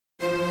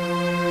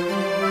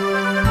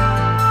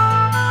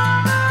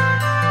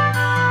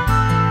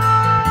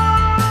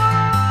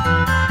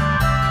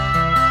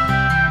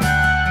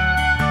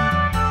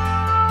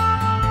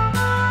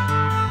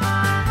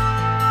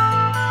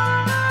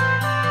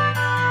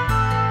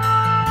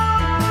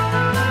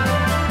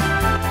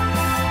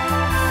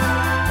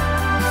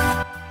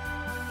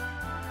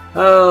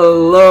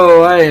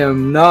Hello, I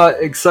am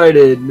not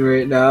excited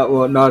right now.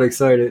 Well, not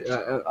excited.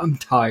 I'm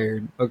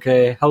tired.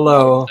 Okay. Not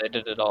Hello.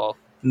 excited at all.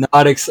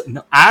 Not excited.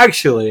 No,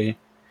 actually,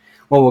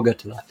 well, we'll get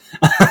to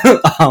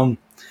that.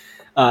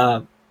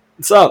 Uh,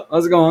 so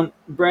how's it going?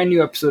 Brand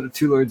new episode of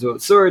Two Lords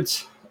About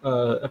Swords.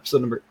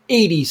 Episode number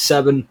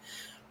 87.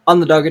 On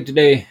the docket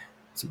today,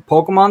 some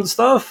Pokemon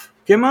stuff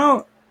came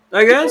out,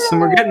 I guess,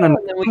 and we're getting And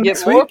another then we one get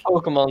next more week.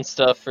 Pokemon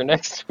stuff for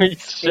next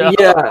week's show.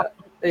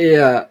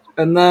 Yeah,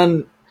 and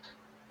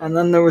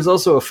then there was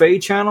also a Fae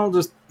channel,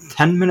 just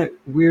 10-minute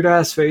weird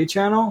ass Fae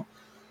channel.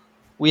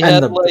 We And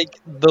had the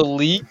the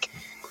leak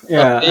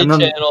yeah, of a and then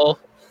channel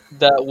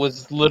that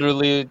was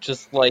literally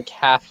just like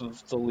half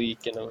of the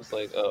leak, and it was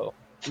like, oh.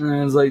 it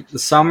was like the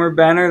summer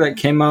banner that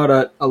came out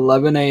at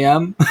 11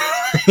 a.m.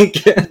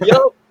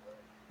 Yup.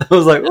 I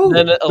was like, And ooh,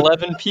 then at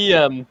 11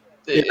 p.m.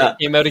 yeah, it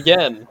came out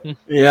again.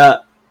 yeah.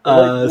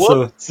 Like, So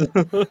whoops.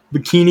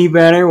 bikini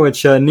banner,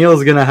 which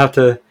Neil's gonna have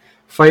to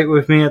fight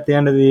with me at the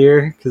end of the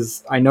year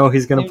because I know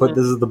he's gonna put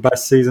this is the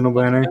best seasonal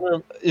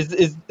banner.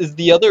 Is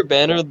the other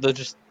banner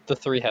just the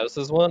Three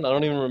Houses one? I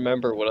don't even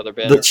remember what other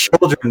banner. The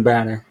children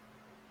banner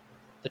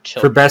The for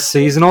children. best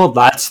seasonal,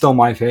 that's still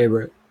my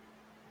favorite.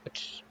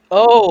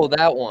 Oh,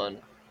 that one.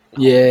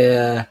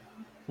 Yeah.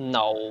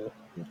 No.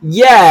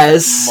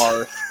 Yes.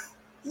 Marth.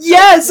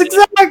 Yes,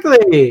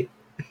 exactly.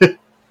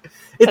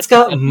 It's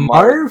got Marth.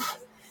 Marv.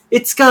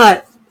 It's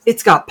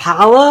got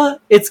Pala.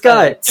 It's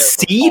got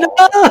Cena.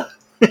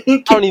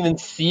 I don't even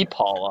see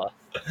Paula.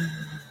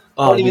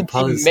 I don't even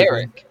see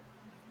Merrick.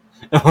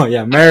 Oh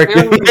yeah, Merrick.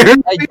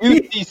 I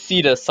do see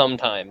Sita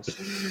sometimes.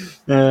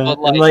 But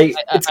like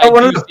it's I got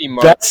one do of the see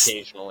Marth best.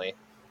 occasionally.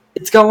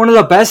 It's got one of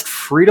the best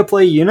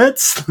free-to-play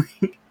units.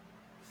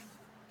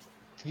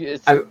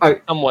 It's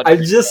I'm somewhat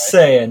just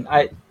saying.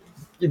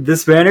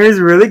 This banner is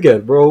really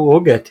good, bro. We'll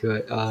get to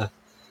it.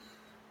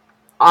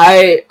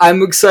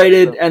 I'm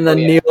excited, and then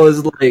yeah. Neil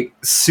is like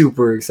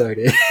super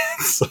excited.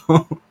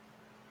 So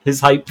his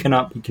hype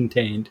cannot be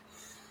contained.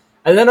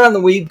 And then on the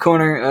Weeb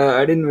corner,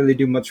 I didn't really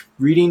do much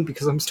reading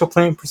because I'm still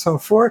playing Persona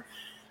 4.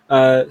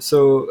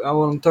 So I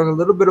want to talk a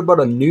little bit about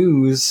a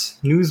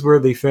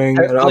newsworthy thing.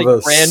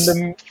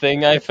 Random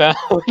thing I found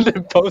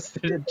and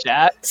posted in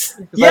chat.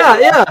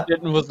 Yeah.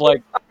 It was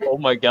like, oh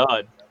my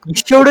god. I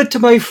showed it to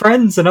my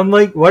friends, and I'm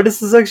like, why does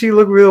this actually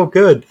look real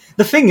good?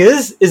 The thing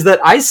is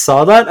that I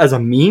saw that as a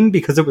meme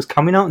because it was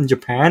coming out in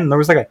Japan, and there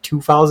was like a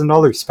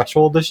 $2,000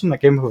 special edition that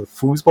came with a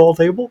foosball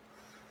table.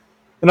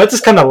 And I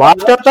just kind of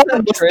laughed at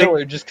that.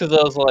 Trailer just because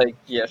I was like,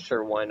 yeah,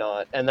 sure, why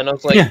not? And then I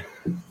was like,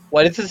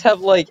 why does this have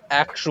like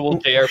actual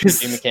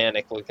JRPG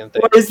mechanic looking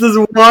thing? Why is this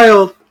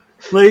wild?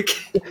 Like,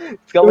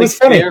 it's got like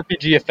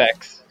JRPG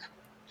effects.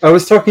 I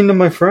was talking to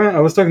my friend.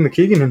 I was talking to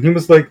Keegan, and he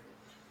was like,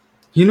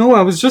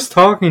 I was just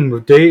talking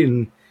with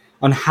Dayton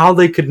on how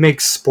they could make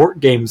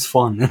sport games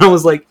fun, and I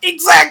was like,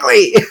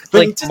 exactly,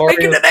 like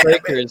Mario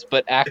Strikers,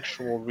 but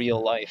actual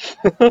real life.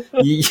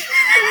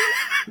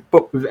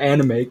 But with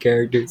anime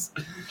characters.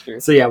 Sure.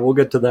 So yeah, we'll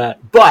get to that.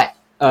 But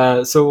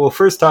so we'll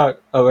first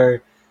talk of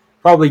our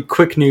probably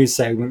quick news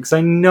segment because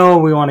I know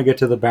we want to get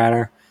to the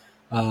banner,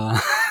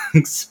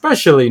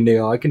 especially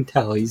Neil. I can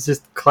tell he's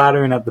just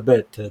clattering at the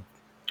bit.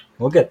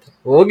 We'll get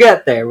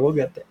there.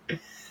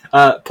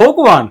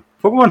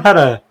 Pokemon had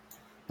a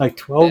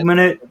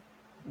 12-minute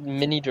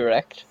mini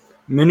direct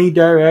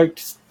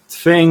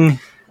thing.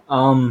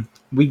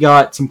 We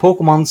got some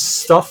Pokemon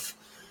stuff.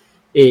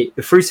 The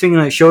first thing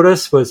that it showed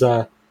us was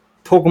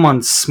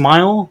Pokemon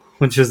Smile,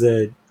 which is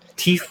a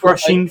teeth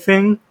brushing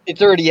thing.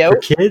 It's already out for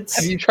kids.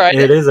 Have you tried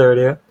it? It is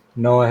already out.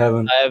 No, I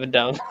haven't. I haven't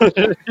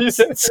downloaded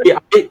it. See,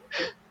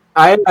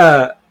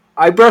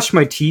 I brush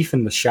my teeth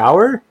in the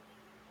shower,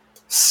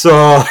 so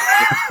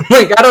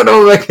I don't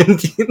know if I can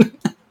do that.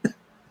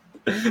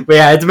 But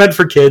yeah, it's meant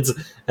for kids,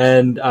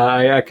 and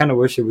I kind of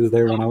wish it was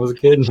there when I was a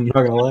kid. I'm not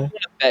gonna lie.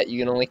 I bet you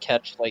can only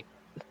catch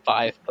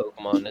 5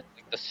 Pokemon. It's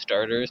the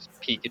starters,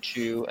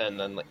 Pikachu, and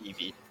then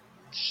Eevee.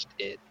 Just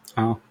it.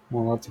 Oh,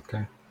 well, that's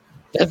okay.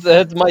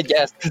 That's my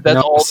guess, because that's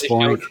all they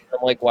Spoink. showed.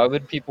 I'm like, why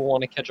would people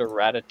want to catch a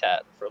Rattata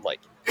for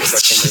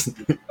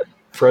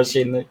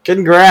brushing the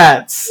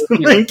congrats.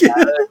 Thank you.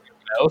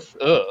 Mouth?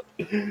 Ugh.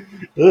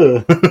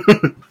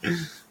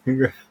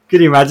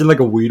 Can you imagine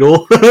a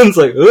Weedle? It's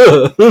like,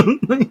 ugh.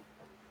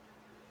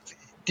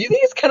 Do you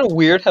think it's kind of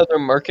weird how they're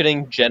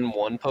marketing Gen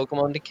 1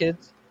 Pokemon to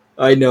kids?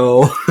 I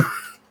know.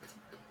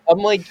 I'm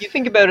like, you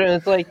think about it, and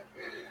it's like,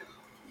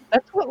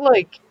 that's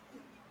what,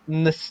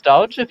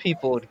 nostalgia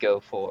people would go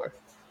for.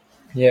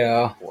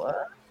 Yeah.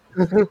 What?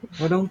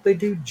 Why don't they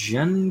do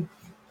Gen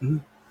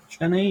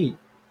 8?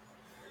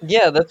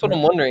 Yeah, that's what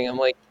I'm wondering. I'm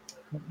like,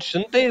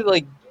 shouldn't they,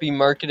 be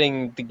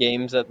marketing the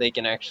games that they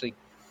can actually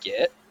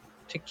get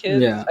to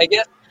kids? Yeah.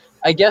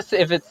 I guess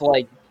if it's,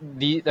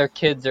 their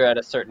kids are at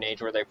a certain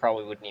age where they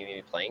probably wouldn't even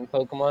be playing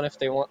Pokemon if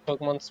they want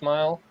Pokemon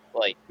Smile.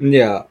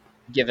 Yeah.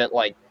 Give it,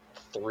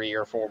 3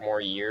 or 4 more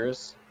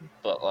years.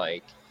 But,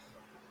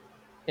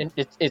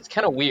 it's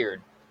kind of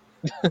weird.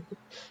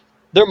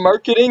 Their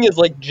marketing is,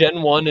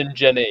 Gen 1 and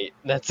Gen 8.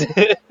 That's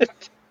it.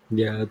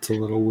 Yeah, it's a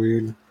little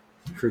weird.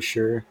 For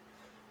sure.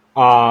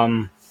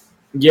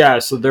 Yeah,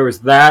 so there was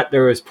that.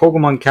 There was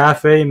Pokemon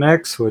Cafe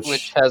Mix, which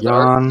which has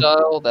art yawn.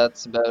 style.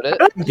 That's about it.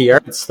 I like the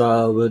art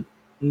style, but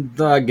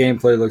the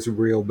gameplay looks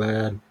real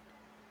bad.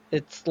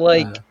 It's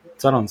like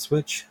It's not on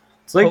Switch.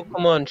 It's like,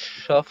 Pokemon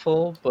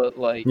Shuffle, but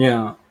like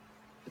yeah,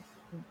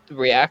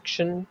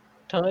 reaction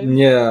time.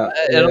 yeah,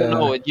 I don't yeah,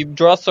 know. You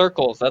draw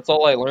circles. That's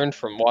all I learned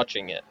from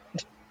watching it.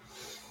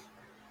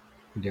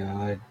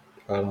 yeah.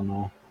 I don't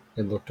know.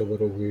 It looked a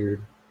little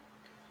weird.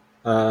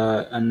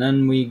 And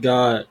then we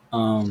got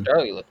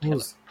Starly looked what kind of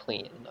was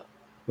clean though.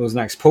 what was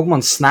next?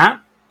 Pokemon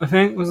Snap, I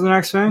think was the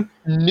next thing.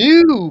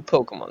 New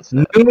Pokemon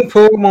New Snap.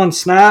 Pokemon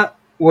Snap,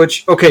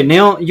 which okay,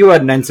 Neil, you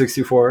had an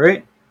N64,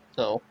 right?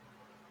 No,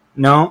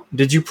 No,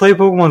 did you play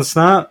Pokemon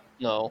Snap?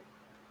 no.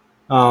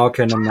 Oh,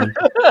 okay, never mind.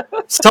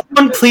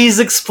 Someone please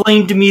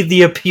explain to me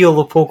the appeal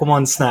of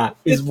Pokemon Snap,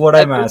 is what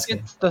I I'm think asking.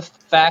 it's the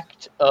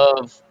fact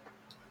of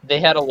they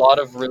had a lot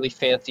of really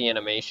fancy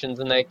animations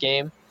in that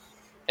game,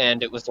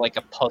 and it was like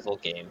a puzzle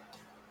game,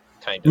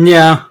 kind of.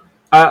 Yeah,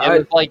 It I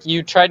was like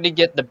you tried to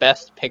get the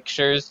best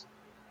pictures,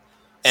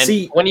 and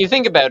see. when you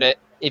think about it,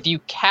 if you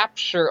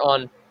capture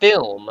on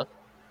film,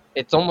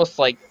 it's almost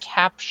like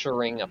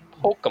capturing a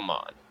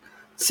Pokemon.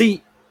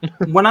 See,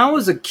 when I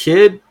was a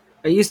kid,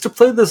 I used to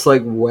play this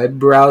like web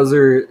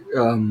browser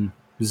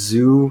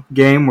zoo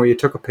game where you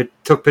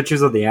took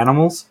pictures of the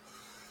animals,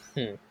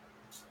 Hmm.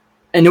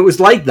 and it was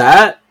like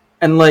that.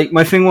 And like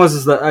my thing was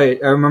is that I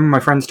remember my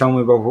friends telling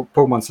me about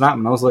Pokemon Snap,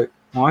 and I was like,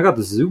 "Oh, I got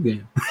the zoo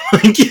game."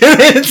 Like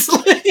it's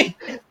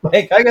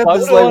like I got Why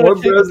this would I like want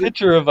web to take a browser.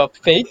 picture of a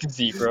fake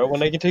zebra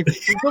when I can take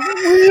pictures of a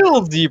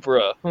real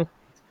zebra?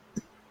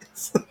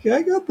 It's like,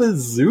 I got the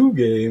zoo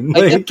game.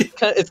 I guess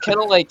Like it's kind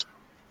of like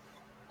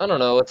I don't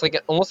know. It's like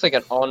almost like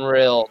an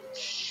on-rail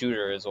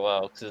shooter as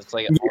well, because it's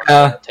like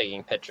yeah, on-rail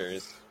taking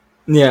pictures.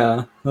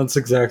 yeah, that's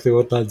exactly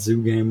what that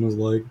zoo game was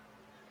like.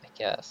 I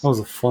guess. That was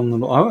a fun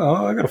little.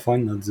 I gotta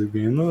find that zoo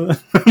game.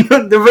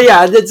 But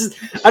yeah,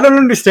 I don't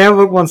understand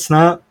Pokemon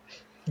Snap.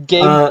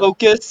 Game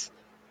Focus,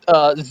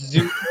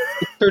 Zoo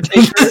Taker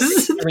This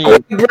is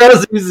Extreme. the web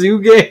browser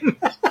zoo game.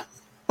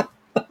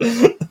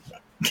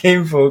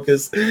 Game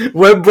Focus.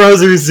 Web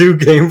browser zoo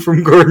game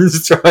from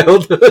Gordon's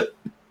childhood.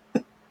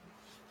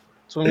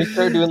 So when we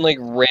start doing like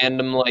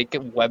random like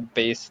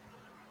web-based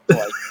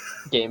like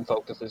game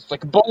focuses,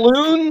 like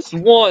Balloons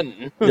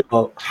 1,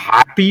 Yo,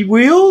 Happy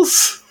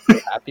Wheels?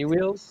 Happy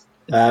Wheels.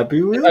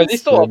 Happy Wheels? Are they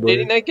still Oh,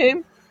 updating boy. that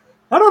game?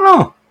 I don't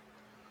know.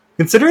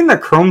 Considering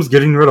that Chrome's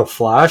getting rid of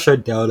Flash, I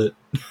doubt it.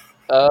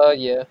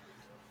 Yeah.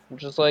 I'm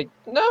just like,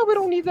 no, we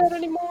don't need that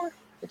anymore.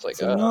 It's like,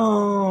 So,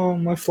 no,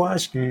 my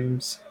Flash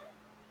games.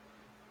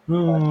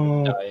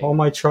 No, dying. all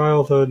my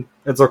childhood.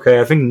 It's okay.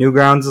 I think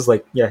Newgrounds is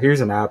like, yeah,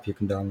 here's an app you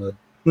can download.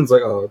 It's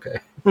like, oh, okay.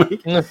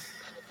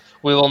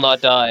 We will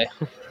not die.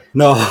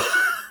 No,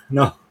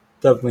 no,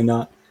 definitely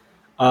not.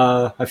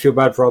 I feel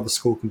bad for all the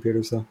school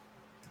computers though.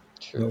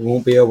 True. It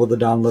won't be able to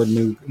download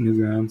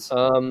Newgrounds.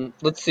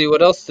 Let's see,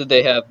 what else did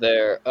they have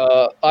there?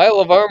 Isle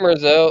of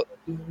Armor's out.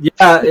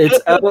 Yeah, it's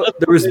out.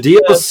 There was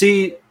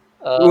DLC.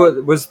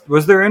 Uh,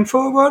 Was there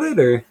info about it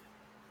or?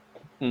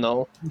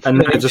 no. And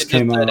then They it just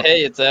came said, out.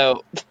 hey, it's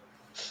out.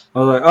 I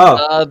was like,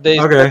 oh, They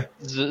okay.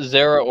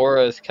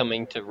 Zeraora is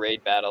coming to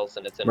raid battles,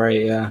 and it's in Right,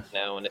 raid yeah.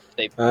 now. And if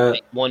they Uh,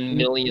 make 1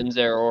 million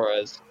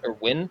Zeraoras or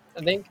win,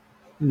 I think,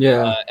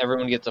 Yeah,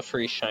 everyone gets a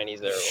free shiny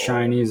Zeraora.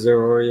 shiny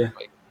Zoroark.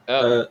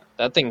 Oh,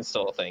 that thing's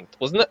still a thing.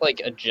 Wasn't that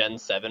like a Gen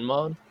 7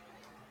 mod?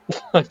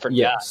 I forgot.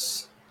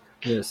 Yes,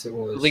 yes, it It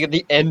was. was like at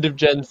the end of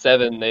Gen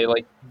 7, they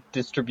like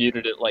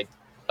distributed it like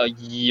a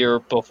year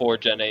before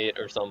Gen 8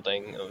 or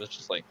something. It was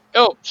just like,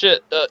 oh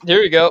shit,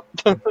 here you go.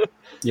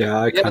 Yeah,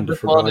 I Yeah, kind of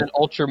this mod forgot. in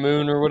Ultra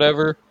Moon or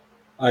whatever.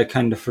 I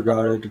kind of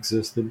forgot it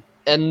existed.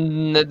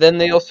 And then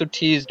they also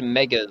teased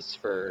Megas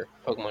for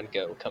Pokemon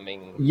Go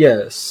coming.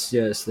 Yes,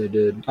 they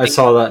did. I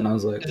saw that and I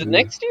was like, Is it ooh.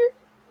 next year?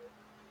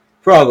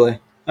 Probably.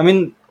 I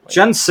mean,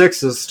 Gen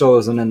 6 still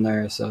isn't in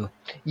there, so.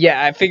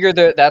 Yeah, I figured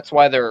that's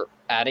why they're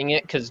adding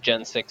it, because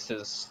Gen 6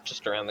 is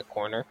just around the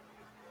corner.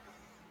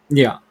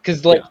 Yeah.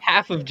 Because like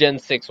half of Gen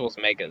 6 was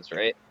Megas,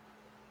 right?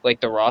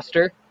 Like the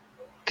roster.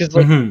 Because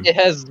like Mhm. it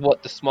has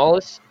what, the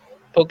smallest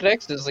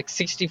Pokedex? There's like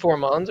 64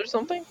 Mons or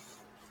something?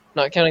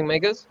 Not counting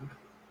Megas?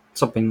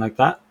 Something like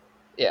that.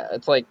 Yeah,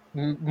 it's like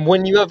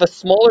when you have a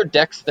smaller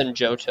dex than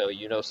Johto,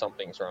 you know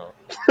something's wrong.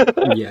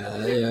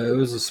 Yeah, it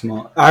was a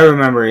small. I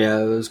remember, yeah,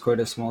 it was quite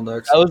a small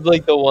dex. That was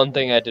like the one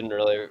thing I didn't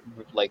really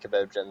like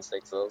about Gen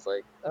 6. I was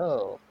like,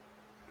 oh,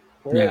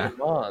 where are the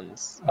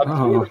Mons? I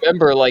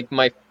remember like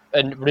my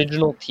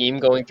original team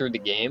going through the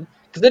game,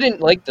 because I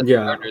didn't like the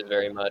starters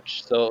very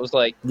much. So it was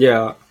like,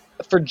 yeah.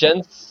 For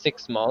Gen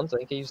 6 Mons, I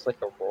think I used like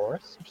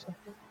Aurorus or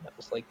something. That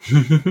was like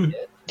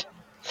it.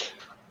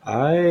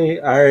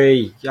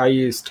 I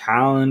use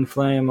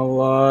Talonflame a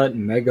lot,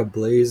 Mega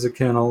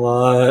Blaziken a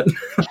lot.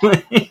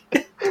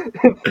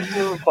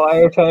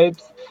 Fire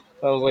types.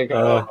 I was like,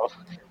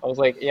 I was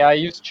like, yeah, I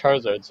used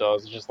Charizard, so I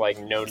was just like,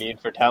 no need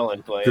for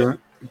Talonflame.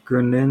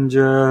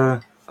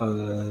 Greninja,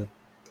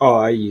 Oh,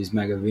 I use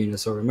Mega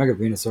Venusaur. Mega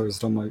Venusaur is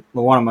still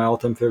one of my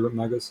all-time favorite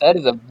Megas. That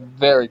is a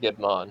very good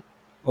mon.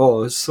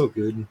 Oh, it's so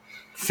good.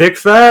 Thick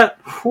Fat.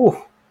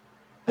 Whew.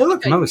 Hey,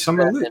 look, another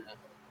summer loot.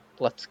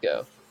 Let's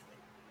go.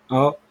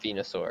 Oh,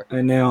 Venusaur.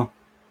 I know.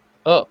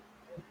 Oh,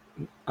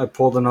 I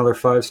pulled another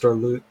 5-star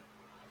loot.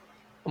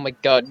 Oh my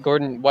God,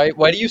 Gordon! Why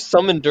do you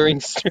summon during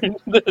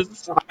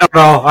this? I don't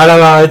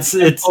know.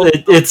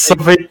 It's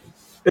something.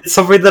 It's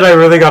something that I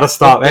really gotta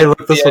stop. Hey,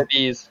 look,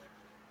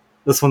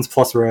 this one's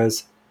plus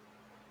res.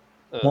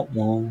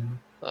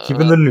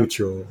 Keeping the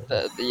neutral.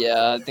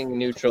 Yeah, I think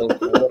neutral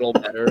is a little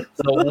better.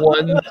 The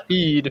 1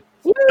 speed.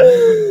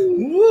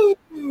 Woo!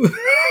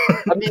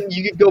 I mean,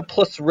 you could go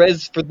plus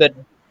res for the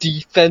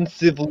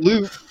defensive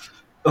loot.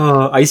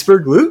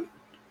 Iceberg loot?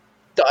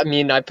 I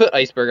mean, I put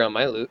Iceberg on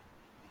my loot.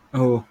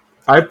 Oh,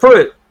 I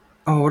put.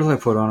 Oh, what did I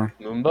put on her?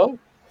 Moonbow?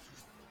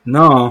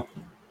 No,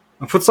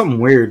 I put something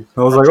weird.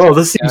 I was like, oh,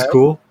 this seems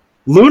cool.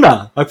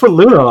 Luna. I put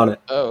Luna on it.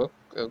 Oh,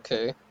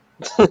 okay.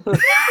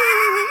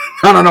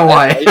 I don't know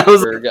why.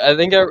 I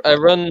think I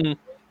run.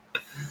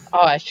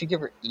 Oh, I should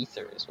give her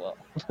Ether as well.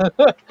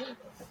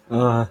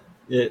 I've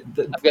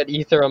got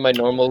Ether on my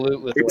normal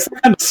loot with. It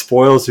kind of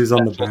spoils who's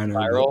on the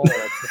banner.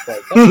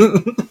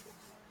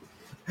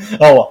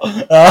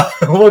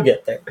 We'll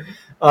get there.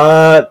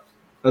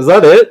 Is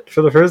that it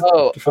for the first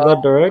for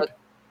that direct?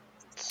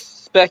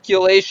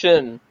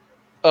 Speculation.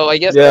 Oh, I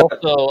guess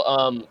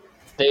also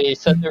they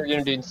said they were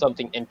going to do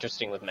something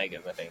interesting with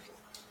Megas, I think.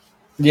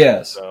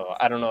 Yes. So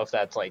I don't know if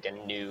that's like a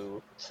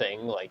new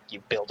thing, like you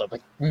build up a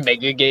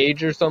Mega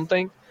Gauge or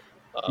something.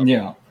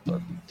 Yeah.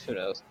 But who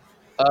knows?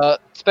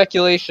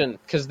 Speculation,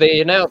 because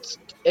they announced,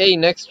 hey,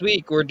 next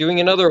week we're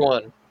doing another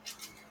one.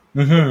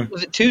 Mm-hmm.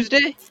 Was it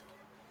Tuesday?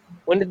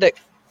 When did that...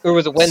 Or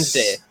was it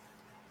Wednesday?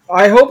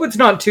 I hope it's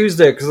not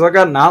Tuesday, because I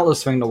got an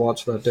Atlas thing to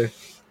watch that day.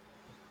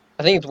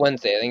 I think it's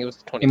Wednesday. I think it was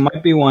the 25th. It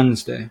might be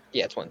Wednesday.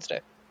 Yeah, it's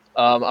Wednesday.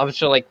 I was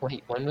just like,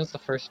 wait, when was the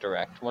first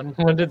direct? When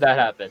did that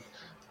happen?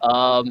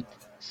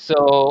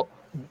 So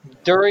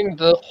during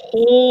the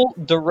whole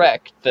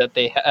direct that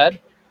they had,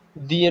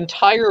 the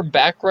entire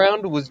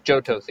background was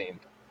Johto themed.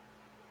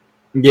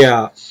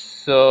 Yeah.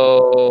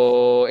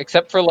 So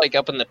except for like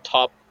up in the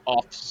top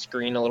off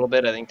screen a little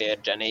bit, I think they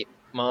had Gen 8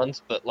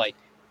 mons, but like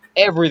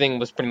everything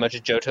was pretty much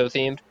Johto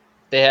themed.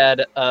 They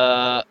had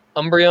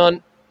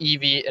Umbreon,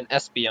 Eevee, and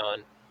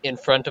Espeon in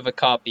front of a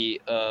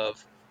copy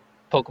of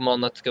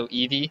Pokemon Let's Go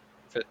Eevee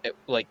for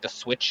like the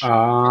Switch.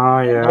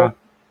 Yeah.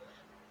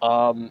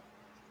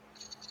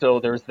 So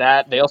there's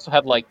that. They also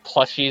had like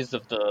plushies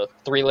of the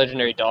 3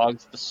 legendary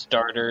dogs, the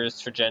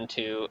starters for Gen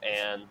 2,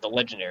 and the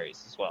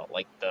legendaries as well,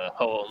 like the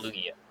Ho and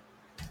Lugia.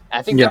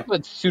 I think that's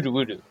with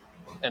Sudowoodo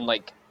and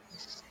like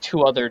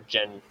 2 other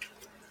Gen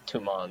 2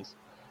 mons.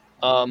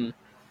 I think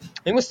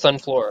it was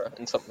Sunflora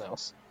and something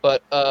else.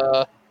 But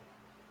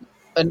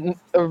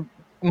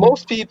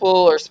most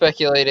people are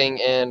speculating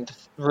and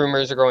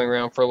rumors are going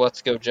around for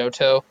Let's Go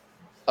Johto.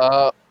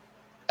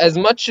 As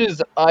much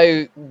as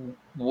I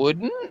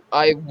would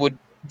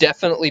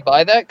definitely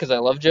buy that because I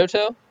love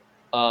Johto.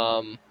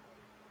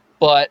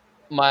 But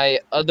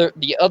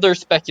the other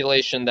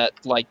speculation that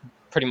like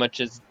pretty much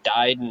has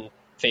died in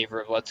favor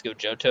of Let's Go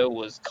Johto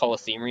was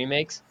Colosseum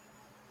remakes.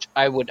 Which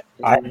I would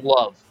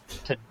love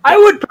to. I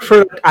would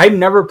prefer. I've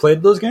never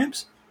played those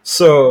games,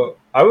 so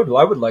I would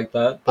like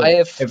that. But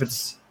if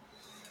it's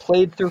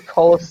played through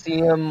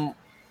Colosseum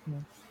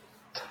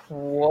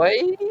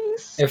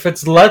twice. If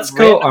it's Let's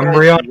Go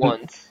Umbreon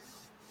once.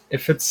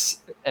 If it's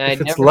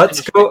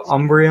Let's Go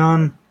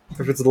Umbreon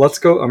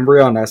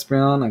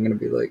Espeon, I'm gonna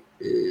be like,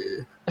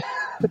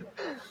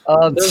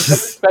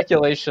 there's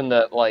speculation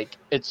that like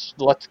it's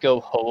Let's Go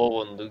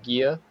Ho and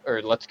Lugia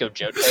or Let's Go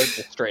Johto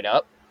just straight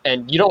up,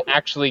 and you don't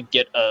actually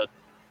get a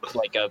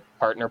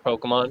partner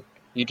Pokemon.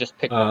 You just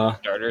pick the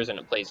starters and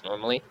it plays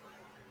normally.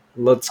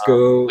 Let's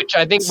Go, which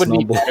I think would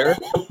be better.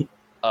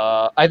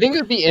 I think it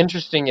would be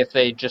interesting if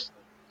they just,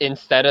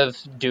 instead of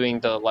doing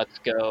the Let's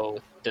Go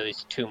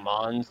these 2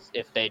 mons,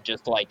 if they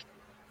just like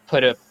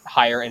put a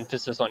higher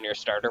emphasis on your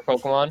starter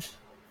Pokemon.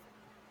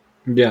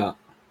 Yeah.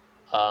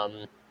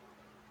 I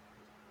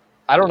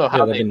don't know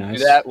how they do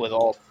that with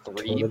all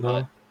 3,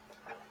 but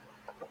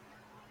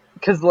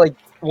because like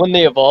when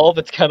they evolve,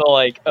 it's kind of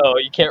like, oh,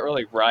 you can't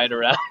really ride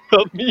around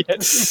with me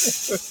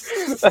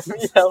anymore. I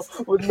mean,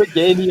 with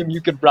Meganium,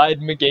 you could ride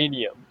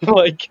Meganium.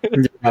 Like,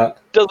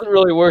 doesn't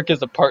really work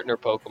as a partner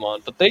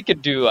Pokemon, but they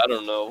could do, I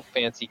don't know,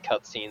 fancy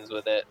cutscenes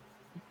with it.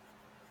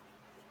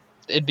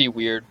 It'd be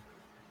weird,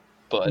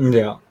 but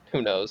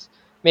who knows?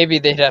 Maybe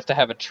they'd have to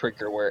have a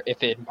trigger where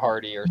if in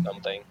party or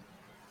something.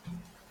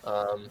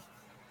 I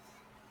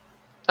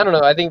don't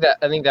know. I think that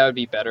would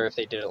be better if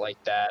they did it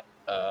like that.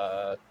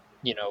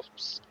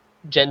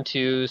 Gen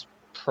 2's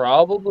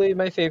probably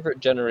my favorite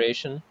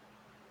generation,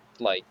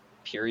 like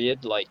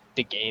period, like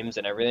the games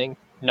and everything,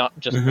 not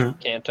just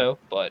Kanto,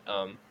 but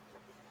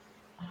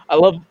I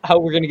love how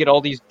we're gonna get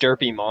all these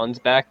derpy mons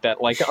back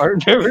that like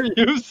aren't very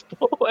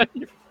useful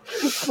anymore.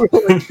 For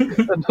like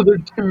another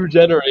 2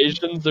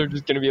 generations, they're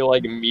just gonna be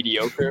like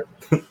mediocre.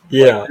 Yeah. Like,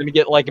 you're gonna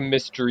get like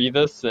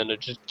Misdreavus, and it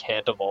just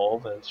can't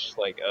evolve, and it's just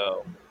like,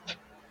 oh,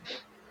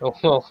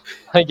 well,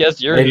 I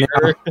guess you're And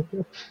here.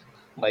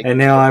 Like, And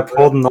now I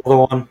pulled another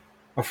one,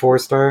 a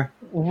 4-star.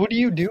 what are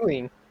you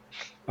doing?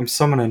 I'm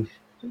summoning.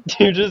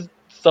 You're just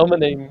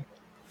summoning.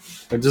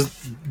 I'm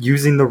just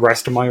using the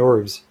rest of my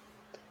orbs.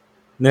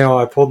 Now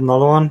I pulled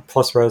another one,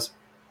 plus res.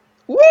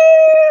 Woo!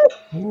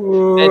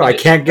 Ooh, I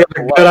can't get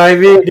a good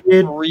IV,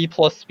 dude.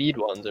 3+ speed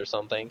ones or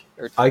something.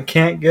 I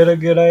can't get a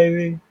good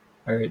IV.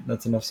 Alright,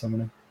 that's enough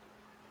summoning.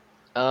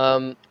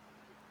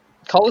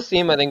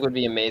 Colosseum, I think, would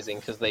be amazing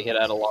because they could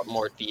add a lot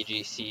more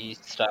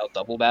DGC style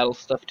double battle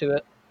stuff to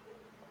it.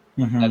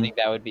 Mm-hmm. I think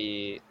that would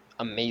be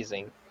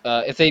amazing.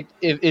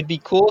 It'd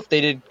be cool if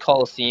they did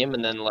Colosseum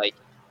and then like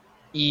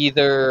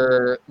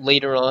either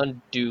later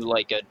on do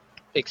like a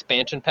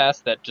expansion pass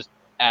that just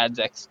adds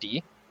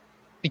XD,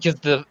 because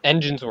the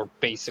engines were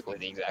basically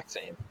the exact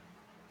same.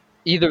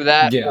 Either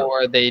that, Yeah.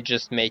 or they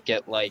just make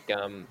it like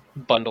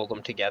bundle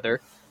them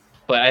together.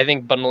 But I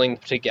think bundling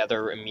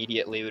together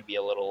immediately would be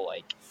a little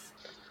like,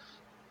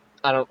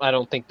 I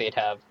don't think they'd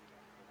have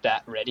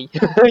that ready.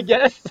 I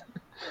guess.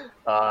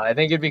 I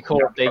think it'd be cool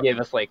if they gave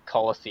us like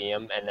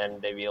Colosseum and then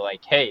they'd be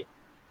like, hey,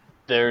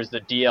 there's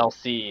the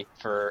DLC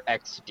for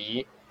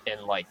XD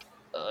in like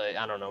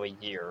I don't know, a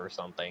year or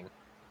something,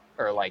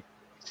 or like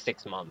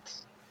 6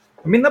 months.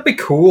 I mean, that'd be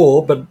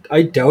cool, but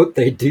I doubt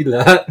they'd do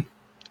that.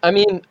 I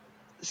mean,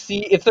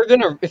 see, if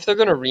they're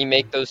gonna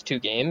remake those 2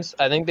 games,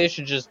 I think they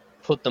should just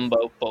put them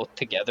both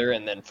together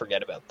and then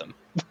forget about them.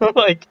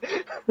 Like,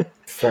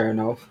 fair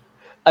enough.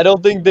 I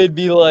don't think they'd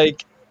be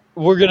like,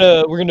 we're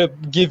gonna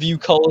give you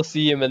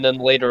Colosseum and then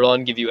later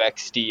on give you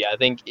XD. I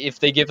think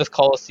if they give us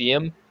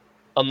Colosseum,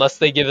 unless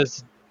they give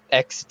us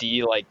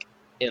XD like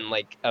in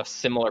like a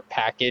similar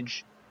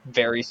package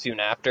very soon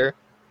after,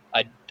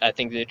 I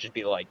think they'd just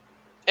be like,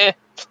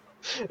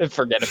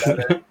 forget about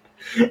it.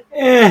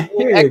 Here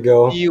you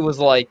go. XD was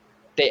like,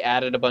 they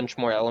added a bunch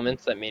more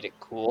elements that made it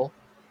cool,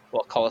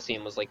 while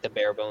Colosseum was like the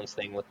bare bones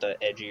thing with the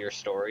edgier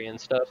story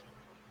and stuff.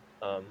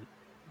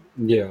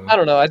 Yeah. I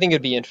don't know. I think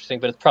it'd be interesting,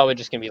 but it's probably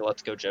just gonna be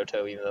Let's Go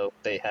Johto, even though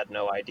they had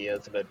no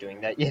ideas about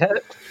doing that yet.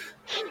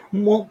 I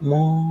don't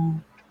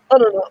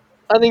know.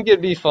 I think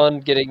it'd be fun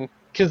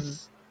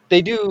because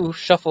they do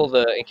shuffle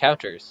the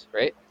encounters,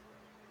 right?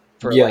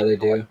 For Yeah, like they the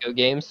do. Let's Go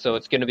games, so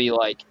it's gonna be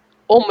like,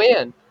 oh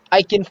man,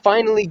 I can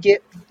finally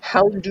get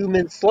Houndoom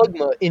and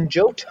Slugma in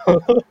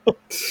Johto.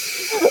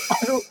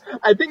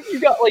 I think you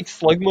got like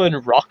Slugma in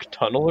Rock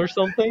Tunnel or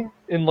something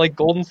in like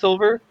Gold and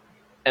Silver,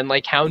 and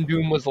like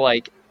Houndoom was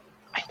like,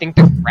 I think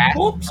the grass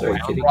Sorry,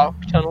 around kitty. Rock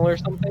Tunnel or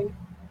something.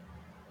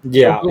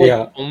 Yeah, Those were, like, yeah.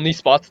 the only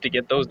spots to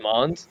get those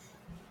mons.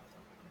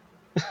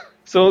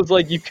 So it's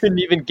like you couldn't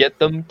even get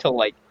them till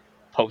like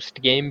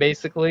post game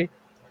basically,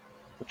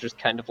 which is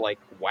kind of like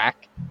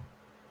whack.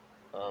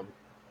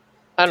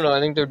 I don't know.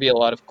 I think there'd be a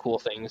lot of cool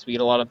things. We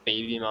get a lot of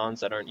baby mons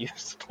that aren't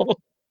useful.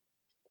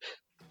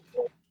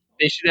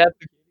 They should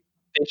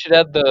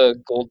have the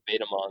gold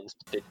beta mons,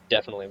 but they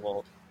definitely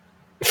won't.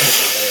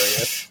 It's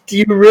hilarious. Do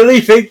you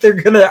really think they're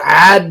gonna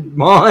add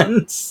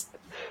mons?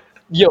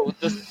 Yo,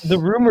 the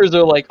rumors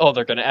are like, oh,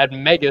 they're gonna add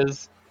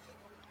megas,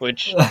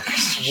 which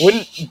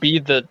wouldn't be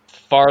the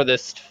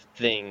farthest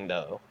thing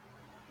though.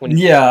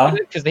 Yeah.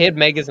 Because they had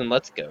megas in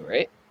Let's Go,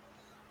 right?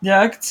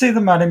 Yeah, I could see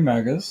them adding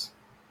megas.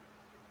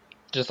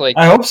 Just like,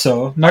 I hope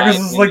so. Megas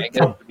is like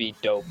megas would be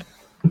dope.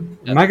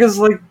 Megas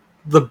like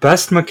the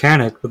best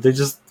mechanic, but they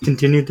just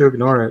continue to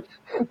ignore it.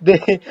 They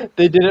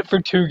did it for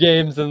 2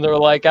 games and they're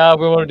like, we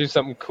want to do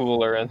something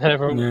cooler, and then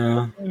everyone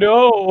was like,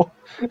 no,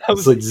 that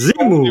was like the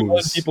only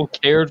one Z-moves. people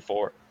cared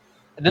for.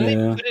 And then they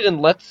put it in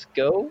Let's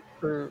Go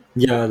for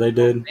they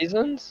did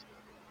reasons,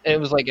 and it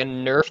was like a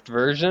nerfed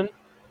version.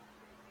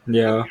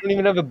 Yeah. You don't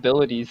even have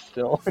abilities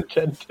still in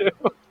Gen 2.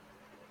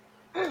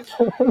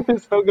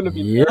 It's not gonna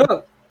be.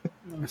 Yeah.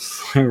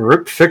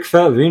 Rip thick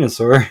fat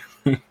Venusaur.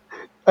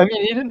 I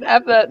mean, he didn't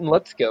have that in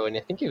Let's Go, and I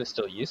think he was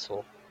still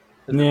useful.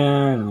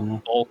 Yeah, I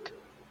know. Bulk.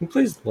 Who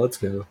plays Let's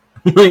Go?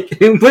 Like,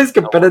 who plays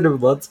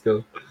competitive Let's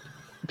Go?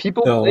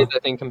 People played, I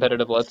think,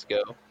 competitive Let's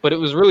Go, but it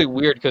was really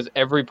weird because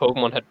every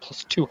Pokemon had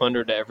plus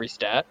 200 to every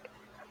stat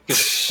because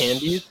of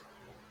candies.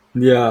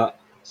 Yeah.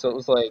 So it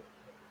was like,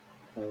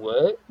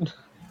 what?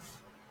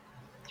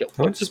 That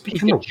would just be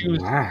kind of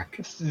whack.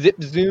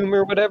 Zip Zoom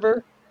or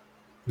whatever?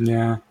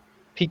 Yeah.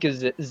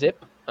 Pika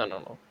Zip? I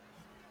don't know.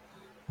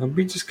 That'd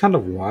be just kind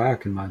of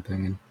whack, in my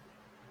opinion.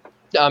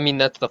 I mean,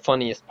 that's the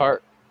funniest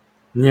part.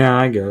 Yeah,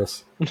 I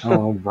guess. I don't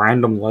know,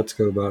 random Let's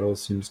Go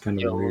battles seems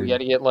kind of weird. We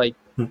gotta get, like,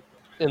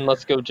 in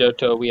Let's Go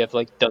Johto, we have,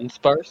 like,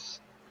 Dunsparce.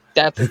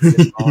 That's a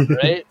good mon,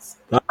 right?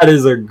 That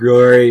is a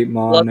great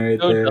mon right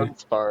there.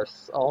 Let's go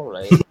Dunsparce,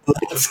 alright.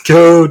 Let's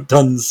go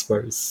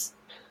Dunsparce.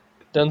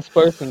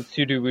 Dunsparce and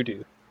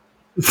Sudowoodo.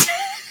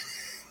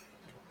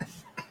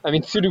 I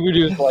mean,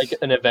 Sudowoodo is like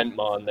an event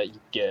mon that you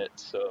get,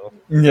 so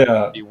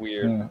it'd be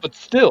weird. Yeah. But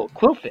still,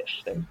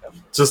 Quillfish. There you go.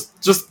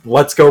 Just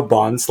Let's Go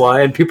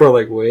Bonsly, and people are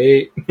like,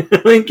 wait.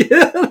 Like,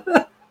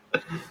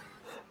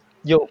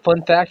 Yo,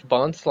 fun fact,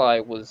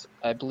 Bonsly was,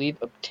 I believe,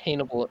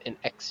 obtainable in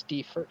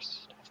XD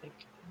first, I think.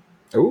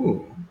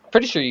 Ooh.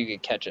 Pretty sure you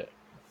could catch it.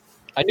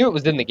 I knew it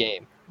was in the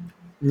game.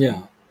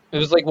 Yeah. It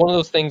was like one of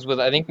those things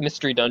with, I think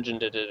Mystery Dungeon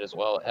did it as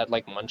well. It had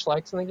like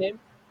Munchlax in the game.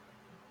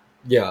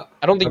 Yeah.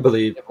 I don't I think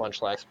believe. it had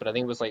Munchlax, but I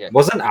think it was like a...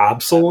 Wasn't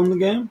Absol in the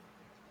game?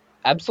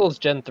 Absol's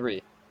Gen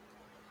 3.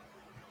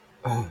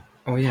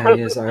 Oh yeah,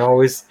 he is. I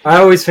always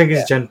think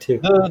he's Gen 2.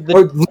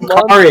 The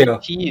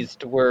Lucario.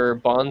 Teased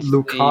were Bonsly,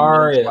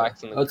 Lucario.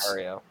 Munchlax, and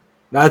Lucario.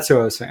 That's what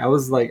I was saying. I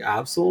was like,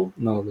 Absol?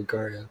 No,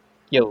 Lucario.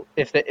 Yo,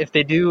 if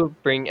they do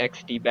bring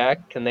XD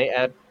back, can they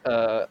add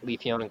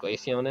Leafeon and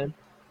Glaceon in?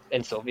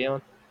 And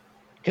Sylveon?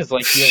 Because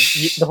like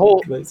the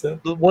whole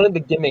one of the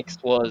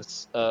gimmicks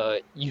was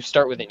you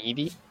start with an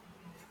Eevee,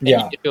 and you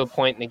get to a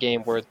point in the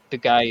game where the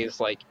guy is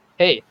like,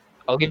 "Hey,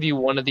 I'll give you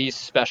one of these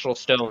special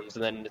stones,"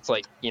 and then it's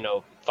like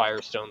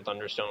Firestone,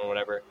 Thunderstone, or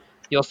whatever.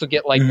 You also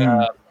get like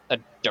a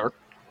Dark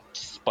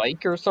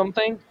Spike or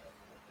something,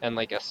 and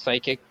like a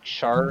Psychic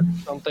Shard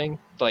or something.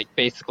 Like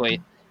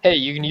basically, hey,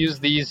 you can use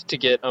these to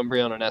get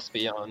Umbreon and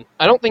Espeon.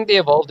 I don't think they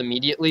evolved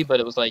immediately, but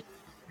it was like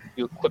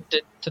you equipped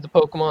it to the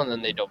Pokemon, and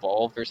then they'd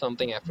evolve or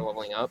something after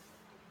leveling up.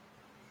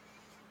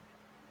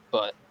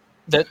 But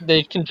that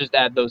they can just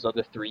add those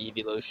other 3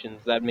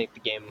 evolutions. That'd make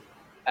the game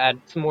add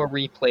some more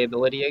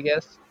replayability, I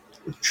guess.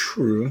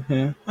 True,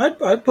 yeah.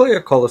 I'd play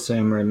a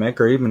Coliseum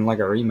remake or even like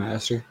a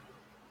remaster.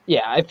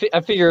 Yeah,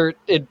 I figure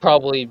it'd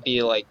probably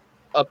be like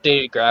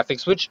updated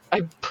graphics, which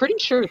I'm pretty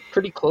sure is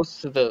pretty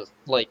close to the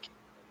like.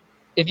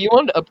 If you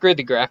wanted to upgrade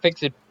the graphics,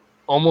 it'd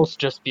almost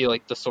just be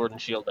like the Sword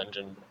and Shield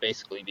engine would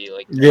basically be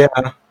like. Yeah.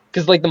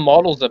 Because like the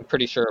models, I'm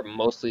pretty sure are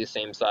mostly the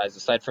same size,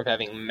 aside from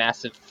having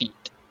massive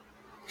feet.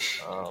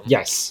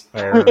 Yes,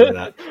 I remember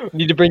that.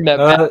 Need to bring that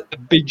back, the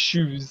big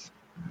shoes.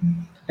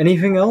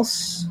 Anything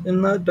else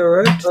in that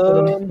direct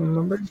that I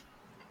remember?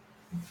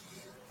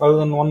 Other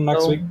than one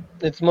next week?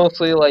 It's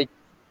mostly like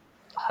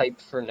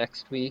hype for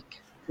next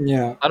week.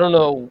 Yeah. I don't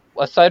know.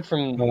 Aside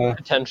from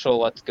potential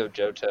Let's Go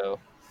Johto,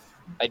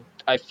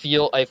 I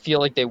feel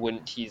like they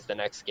wouldn't tease the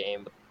next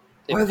game.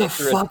 Where the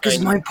fuck is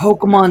my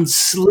Pokemon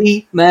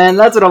Sleep, man?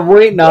 That's what I'm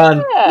waiting on.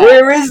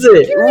 Where is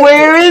it?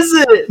 Where is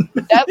it?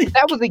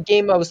 That was a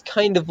game I was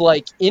kind of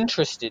like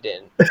interested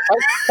in. If I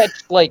could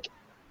catch like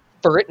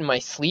for it in my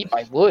sleep,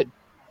 I would.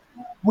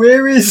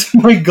 Where is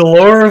my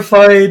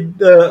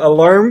glorified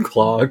alarm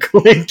clock?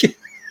 Like,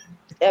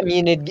 I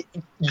mean, it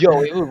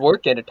would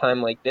work at a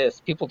time like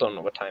this. People don't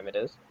know what time it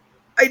is.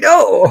 I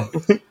know.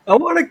 I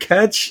want to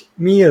catch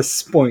me a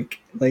Spoink.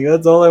 Like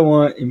that's all I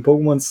want in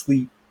Pokemon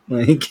Sleep.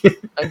 Like,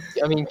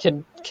 I mean,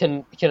 can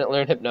it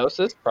learn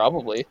hypnosis?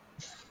 Probably.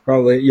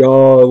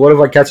 Yo, what if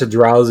I catch a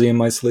Drowsy in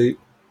my sleep?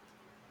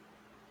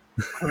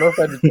 I don't know if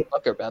I did good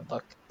luck or bad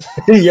luck.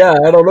 Yeah,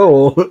 I don't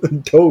know.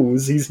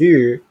 Toes, he's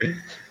here.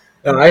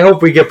 I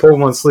hope we get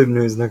Pokemon Sleep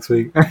news next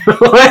week. I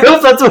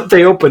hope that's what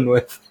they open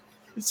with.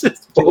 It's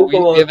just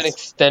Pokemon. We have an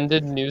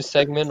extended news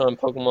segment on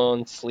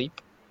Pokemon Sleep.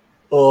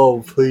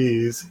 Oh,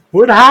 please.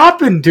 What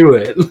happened to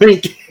it?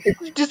 Like,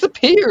 it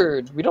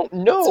disappeared. We don't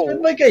know. It's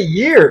been like a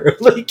year.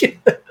 Like,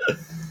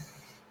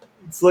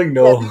 it's like,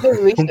 no. Yeah, they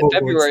released it in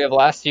February of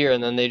last year,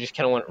 and then they just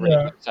kind of went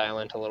radio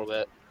silent a little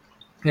bit.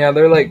 Yeah,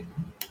 they're like,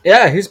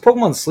 yeah, here's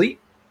Pokemon Sleep.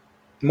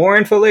 More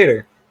info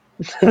later.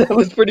 That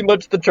was pretty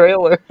much the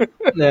trailer.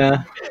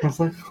 Yeah. I was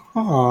like,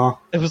 huh.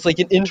 It was like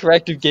an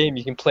interactive game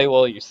you can play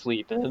while you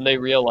sleep, and then they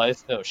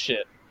realized, oh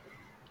shit,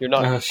 you're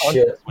not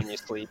conscious when you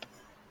sleep.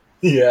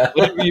 Yeah.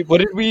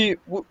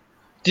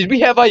 Did we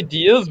have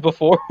ideas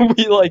before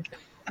we like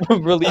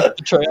released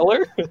the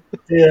trailer?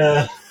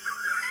 Yeah.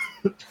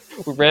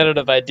 We ran out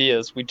of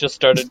ideas. We just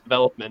started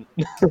development.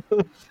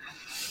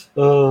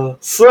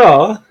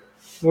 So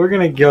we're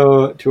gonna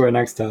go to our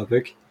next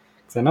topic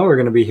because I know we're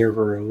gonna be here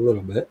for a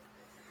little bit.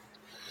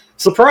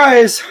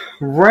 Surprise!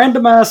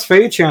 Random ass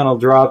Fate Channel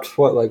dropped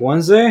like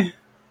Wednesday?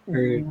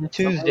 Or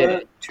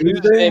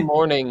Tuesday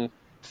morning.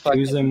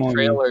 Tuesday morning.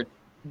 Trailer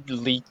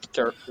leaked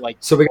or like.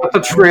 So we got the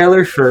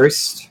trailer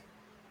first.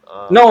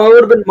 No, it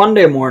would have been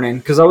Monday morning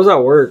because I was at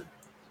work.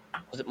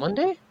 Was it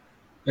Monday?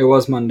 It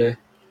was Monday.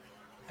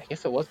 I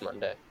guess it was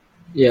Monday.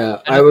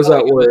 Yeah, I was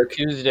at work.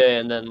 Tuesday,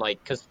 and then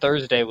like because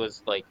Thursday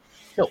was like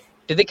no.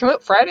 Did they come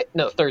out Friday?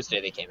 No,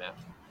 Thursday they came out.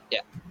 Yeah.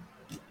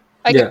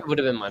 I guess it would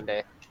have been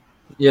Monday.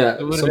 Yeah,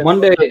 so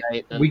Monday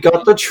we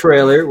got the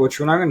trailer, which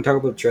we're not going to talk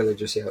about the trailer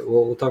just yet.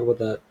 We'll talk about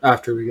that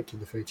after we get to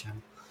the Fate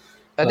Channel.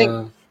 I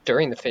think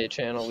during the Fate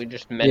Channel, we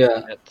just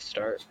mentioned it at the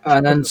start.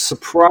 And then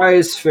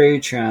surprise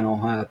Fate Channel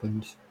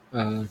happened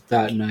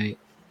that night,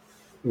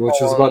 which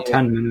was about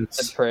 10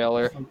 minutes. The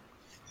trailer.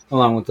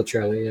 Along with the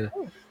trailer, yeah.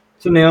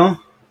 So Neil,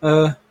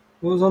 what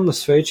was on the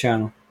Fate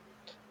Channel?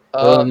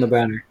 On the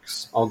banner.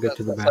 I'll get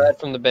to the banner. Aside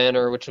from the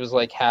banner, which was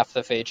like half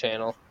the Fate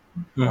Channel.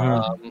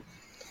 Mm-hmm.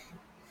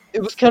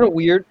 It was kind of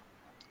weird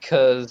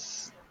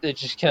because it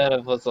just kind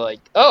of was like,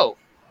 oh,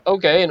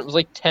 okay, and it was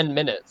like 10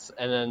 minutes,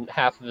 and then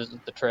half of it was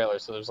the trailer,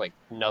 so there's like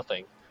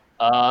nothing.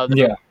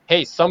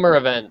 Hey, summer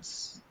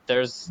events.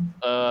 There's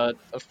a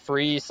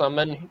free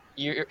summon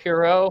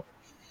hero.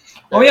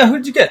 Oh yeah,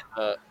 who'd you get?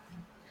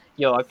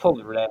 Yo, I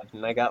pulled red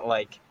and I got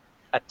like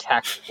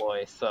attack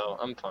ploy, so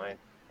I'm fine.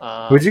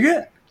 What'd you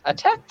get?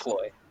 Attack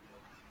ploy.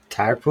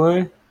 Attack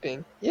play?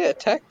 Yeah,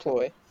 attack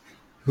ploy.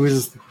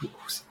 Who's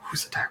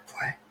attack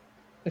play?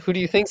 Who do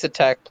you think's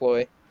attack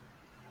ploy?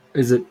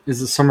 Is it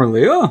Summer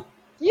Leo?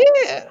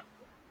 Yeah.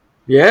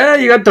 Yeah,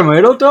 you got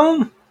Tomato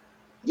Dome?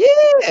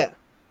 Yeah.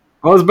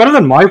 Oh, it's better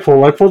than my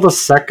pull. I pulled a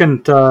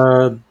second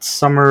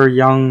Summer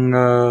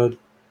Young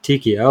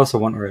Tiki. I also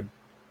want red.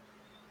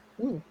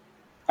 Ooh.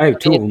 I have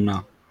two of them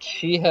now.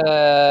 She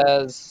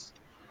has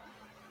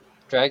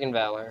Dragon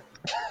Valor.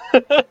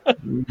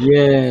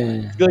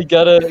 Yeah. Like,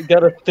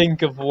 gotta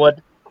think of what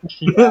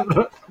she has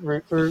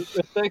for a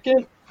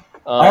second.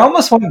 I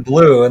almost went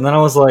blue, and then I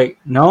was like,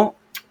 no,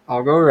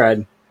 I'll go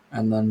red.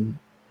 And then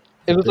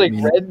it was like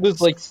red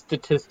was like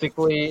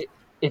statistically,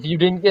 if you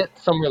didn't get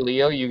Summer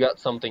Leo, you got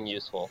something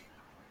useful.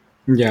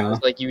 Yeah. It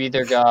was like you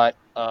either got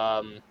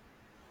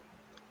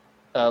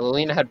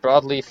Lilina had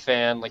Broadleaf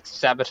Fan, like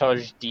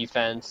Sabotage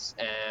Defense,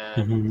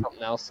 and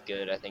something else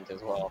good, I think,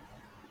 as well.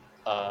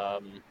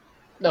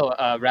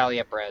 Rally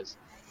Up Res.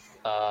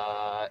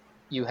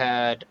 You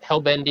had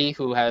Hellbendy,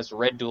 who has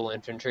Red Dual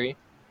Infantry.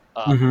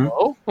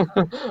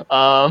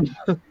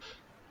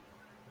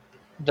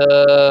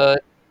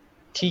 The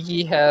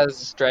Tiki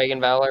has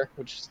Dragon Valor,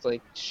 which is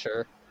like,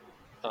 sure.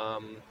 There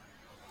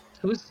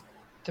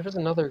was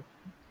another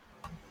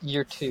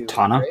year 2.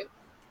 Tana? Right?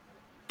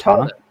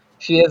 Tana?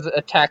 She has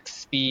attack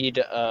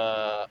speed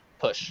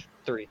push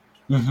 3.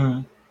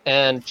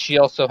 And she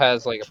also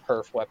has like a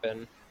perf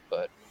weapon,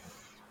 but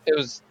it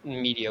was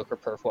mediocre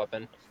perf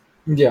weapon.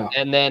 Yeah.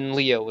 And then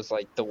Leo was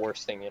like the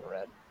worst thing in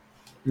red.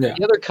 Yeah.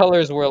 The other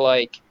colors were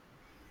like,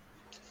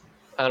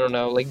 I don't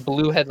know, like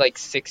blue had like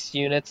 6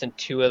 units and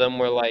 2 of them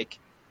were like,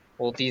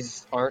 well,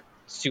 these aren't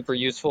super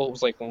useful. It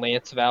was like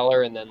Lance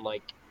Valor and then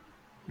like,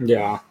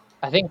 yeah.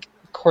 I think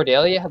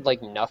Cordelia had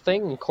like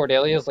nothing, and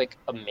Cordelia is like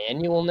a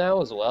manual now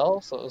as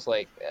well. So it was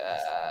like,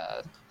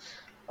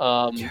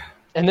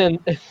 and then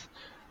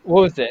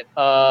what was it?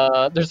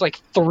 There's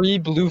like 3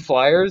 blue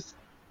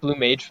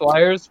mage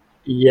flyers.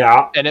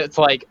 Yeah. And it's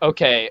like,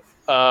 okay,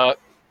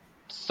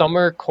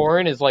 Summer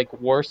Corrin is like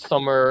worse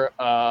Summer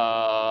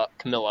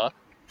Camilla.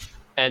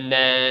 And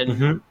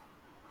then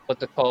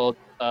what's it called?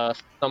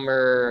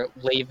 Summer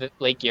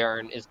Lake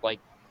Yarn is like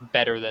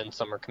better than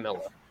Summer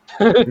Camilla.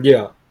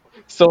 Yeah.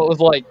 So it was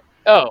like,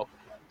 oh.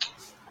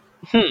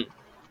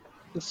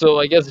 So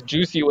I guess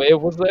Juicy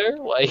Wave was there?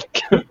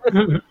 Like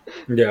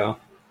yeah.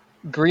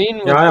 Green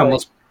was I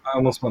like,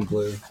 almost went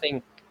blue. I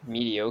think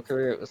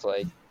mediocre. It was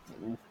like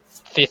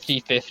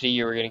 50-50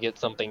 you were gonna get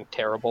something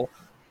terrible.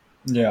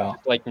 Yeah.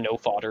 Like no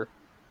fodder.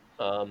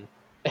 It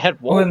had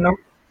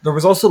there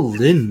was also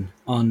Lynn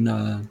on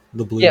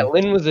the blue. Yeah,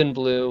 Lynn was in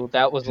blue.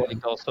 That was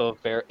like also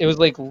it was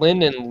like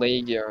Lynn and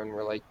Legion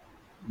were like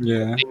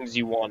things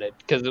you wanted,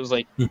 because it was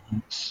like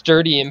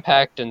Sturdy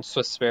Impact and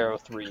Swiss Sparrow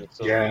 3.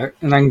 So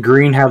and then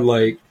green had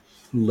like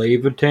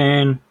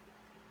Leviathan,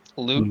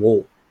 Loot.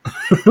 Wool.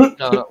 No,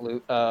 not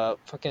Loot.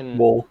 Fucking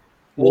Wool.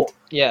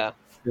 Yeah.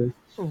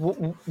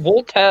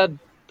 Volt had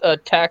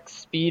attack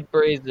speed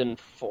Brazen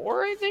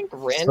 4, I think,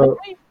 randomly.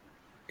 So,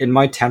 in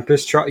my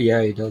Tempest trial,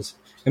 he does.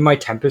 In my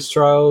Tempest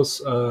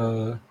Trials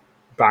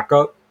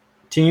backup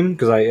team,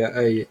 because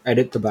I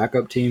edit the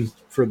backup team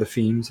for the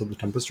themes of the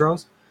Tempest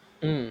Trials.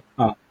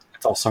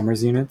 It's all Summer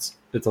units,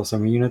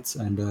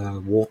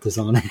 and Wolt is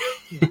on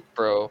it.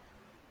 Bro.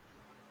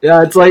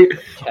 Yeah, it's like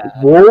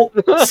Wolt,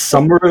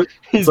 Summer.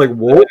 It's like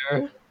Wolt.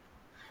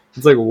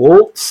 It's like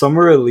Wolt,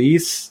 Summer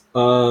Elise,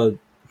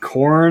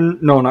 Corn.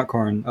 No, not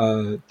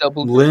Corn.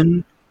 Double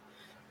Lynn.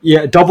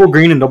 Yeah, double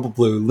green and double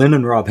blue. Lynn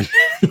and Robin.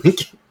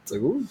 It's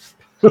like, ooh.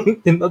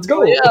 Let's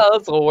go. Yeah,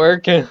 this will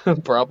work.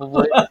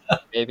 Probably.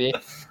 Maybe.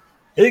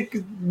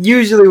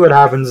 Usually what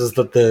happens is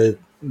that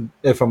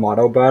if I'm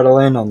auto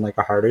battling on like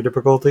a harder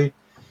difficulty,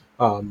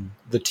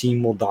 the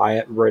team will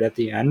die right at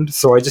the end.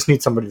 So I just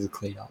need somebody to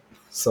clean up.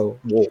 So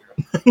whoa.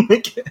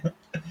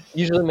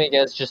 Usually my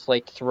guys just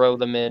like throw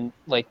them in,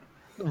 like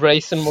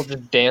Rayson will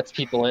just dance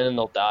people in and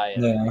they'll die.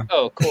 And like,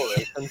 oh, cool,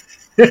 Rayson.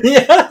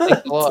 Yeah.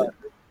 Thanks a lot.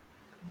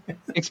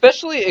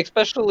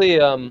 Especially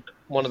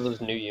one of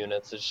those new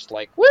units is just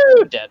like,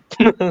 woo, dead.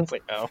 It's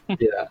like, oh.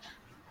 Yeah.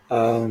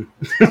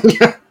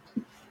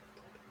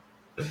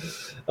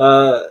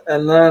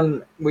 And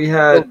then we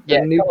had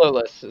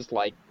colorless is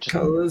like just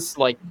colorless,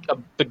 like a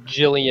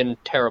bajillion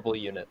terrible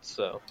units.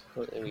 So,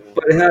 but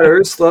it had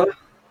Ursula.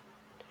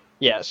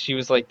 Yeah, she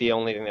was like the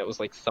only thing that was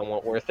like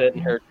somewhat worth it,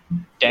 and her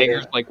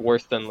dagger's like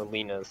worse than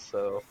Lilina's.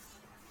 So,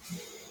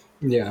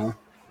 yeah,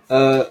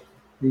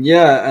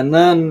 and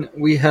then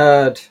we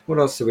had, what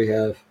else did we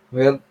have?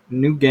 We had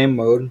new game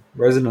mode,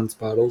 Resonance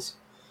Battles.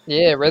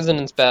 Yeah,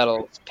 Resonance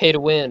Battles, pay to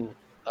win.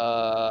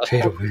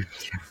 Pay to win.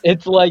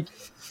 It's like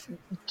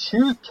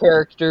choose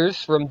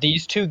characters from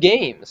these 2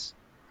 games.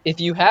 If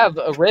you have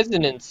a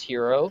Resonance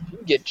hero, you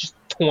get just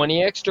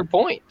 20 extra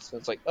points.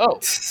 It's like,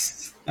 oh,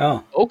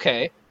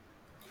 okay.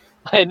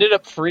 I ended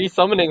up free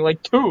summoning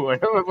like 2,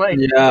 and I was like,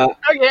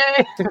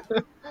 okay.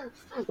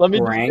 Let me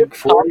rank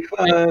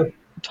 45.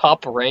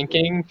 top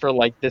ranking for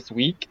like this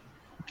week.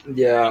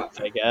 Yeah.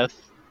 I guess.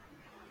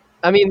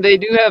 I mean, they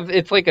do have.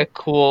 It's like a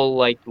cool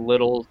like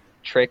little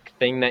trick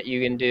thing that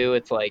you can do.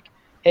 It's like,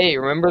 hey,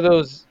 remember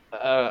those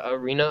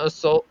arena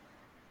assault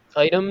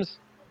items?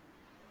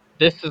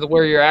 This is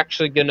where you're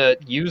actually gonna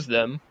use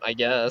them, I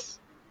guess,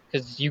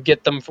 because you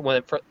get them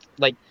from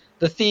like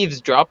the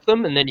thieves drop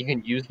them, and then you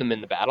can use them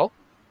in the battle.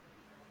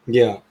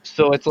 Yeah.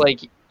 So it's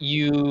like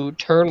you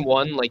turn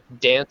one, like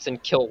dance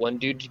and kill one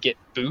dude to get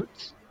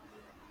boots,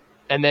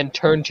 and then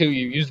turn two,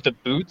 you use the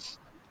boots,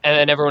 and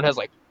then everyone has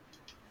like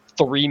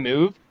 3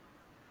 move.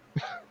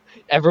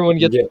 Everyone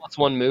gets Yeah.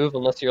 +1 move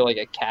unless you're like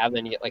a cab,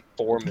 then you get like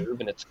 4 move,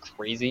 and it's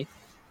crazy.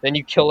 Then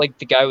you kill like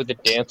the guy with the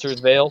dancer's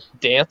veil,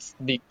 dance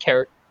the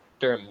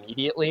character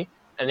immediately,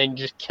 and then you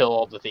just kill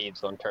all the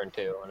thieves on turn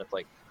 2, and it's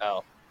like,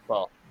 oh,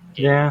 well,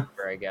 game Yeah.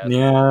 over, I guess.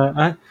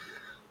 Yeah.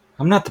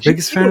 I'm not the Did you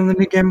biggest see fan the- of the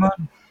new game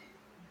mode.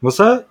 What's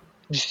that?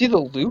 Did you see the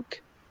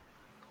Luke?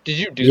 Did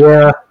you do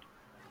Yeah,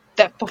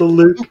 that? the Fucking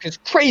Luke. Luke is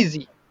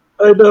crazy.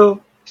 I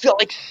know. He's got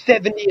like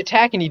 70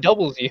 attack and he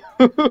doubles you.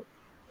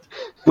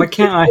 Why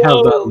can't I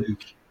have that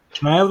Luke?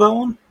 Can I have that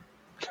one?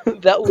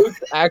 That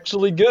Luke's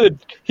actually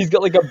good. He's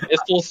got like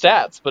abyssal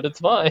stats, but it's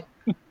fine.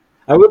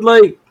 I would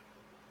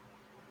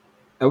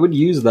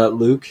use that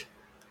Luke.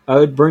 I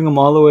would bring him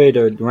all the way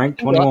to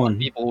rank Lots of 21.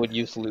 people would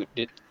use Luke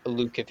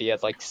if he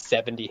has like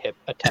 70 hit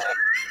attack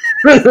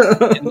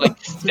and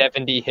like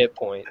 70 hit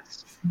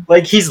points.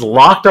 Like, he's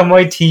locked on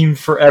my team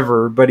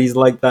forever, but he's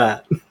like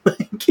that.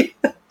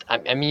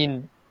 I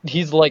mean,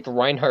 he's like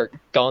Reinhardt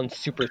gone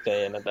Super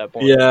Saiyan at that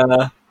point.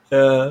 Yeah.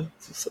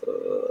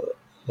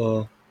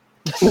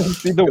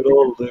 See the good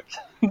old Luke.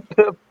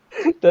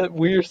 that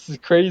Weir's is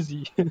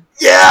crazy.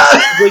 Yeah!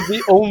 He's like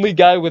the only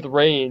guy with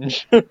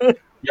range.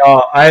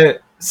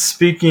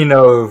 Speaking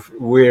of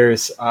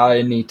Weirs,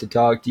 I need to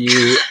talk to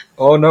you.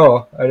 Oh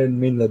no, I didn't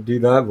mean to do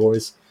that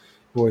voice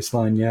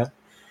line yet.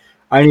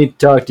 I need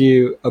to talk to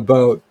you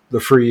about the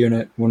free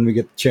unit when we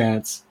get the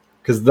chance.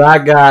 Because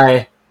that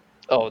guy...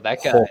 Oh,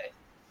 that guy.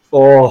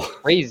 Oh,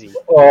 Crazy.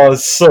 Oh,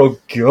 so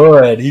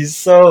good. He's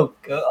so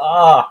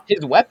good.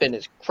 His weapon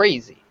is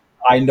crazy.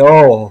 I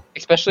know.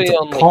 Especially It's a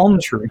on palm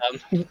tree.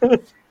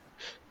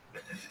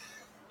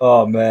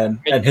 Oh,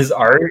 man. And his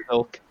art...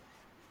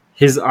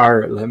 His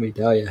art, let me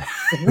tell you.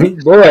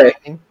 Boy.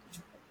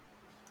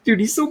 Dude,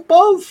 he's so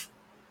buff.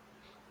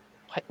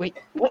 Wait,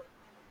 what?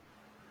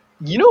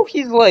 You know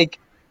he's like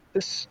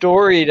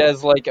storied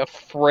as like a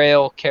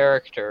frail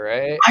character,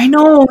 right? I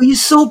know,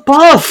 he's so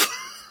buff.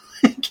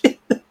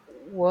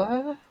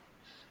 What?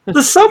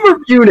 The summer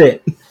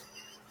unit.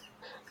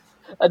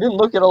 I didn't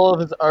look at all of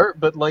his art,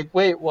 but like,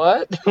 wait,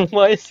 what?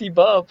 Why is he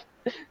buff?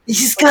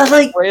 He's got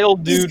like frail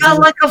dude. He's got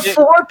like a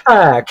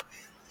 4-pack.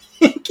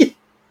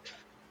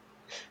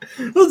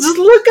 Let's just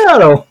look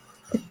at him.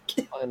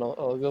 I know.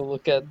 I'll go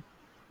look at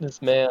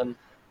this man.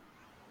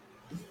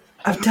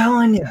 I'm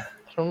telling you.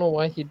 I don't know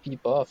why he'd be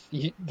buff.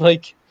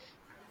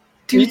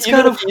 Dude's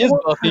got a he is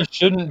buff. He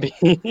shouldn't be.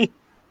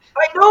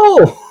 I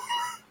know.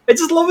 I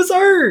just love his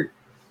art.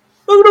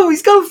 Look at him.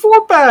 He's got a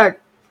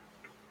 4-pack.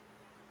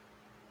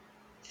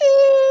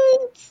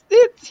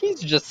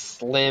 He's just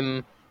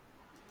slim.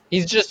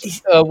 He's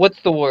just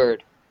what's the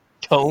word?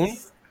 Tone?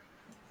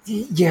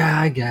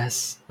 Yeah, I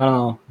guess. I don't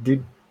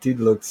know. Dude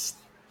looks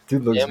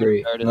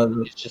great.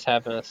 He's just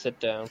having a sit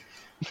down.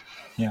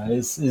 Yeah,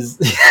 his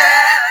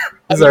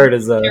art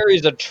is He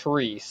carries a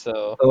tree,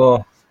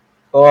 so.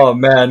 Oh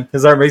man,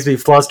 his art makes me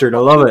flustered. I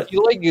love it.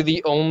 You like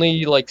the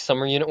only like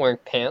summer unit wearing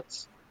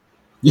pants?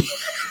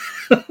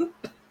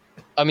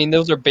 I mean,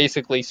 those are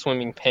basically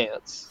swimming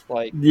pants.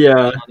 Like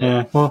yeah.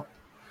 Well,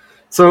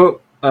 so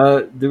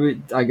do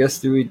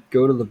we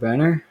go to the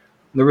banner?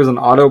 There was an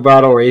auto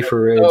battle or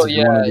Aether Raids. Oh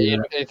yeah,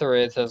 Aether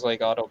Raids has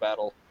like auto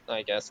battle,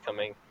 I guess,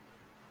 coming.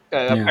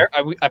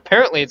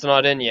 Apparently, it's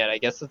not in yet. I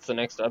guess it's the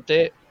next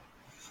update.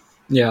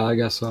 Yeah, I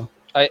guess so.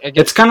 I guess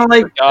it's kind of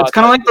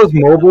like those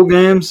mobile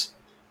games.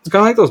 It's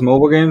kind of like those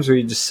mobile games where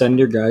you just send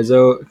your guys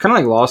out. Kind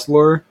of like Lost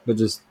Lore, but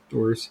just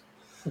worse.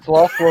 It's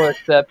Lost Lore,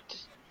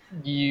 except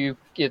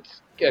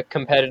it's a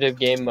competitive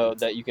game mode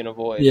that you can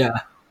avoid. Yeah.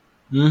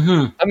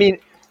 Mm-hmm. I mean,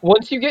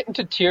 once you get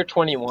into tier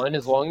 21,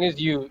 as long as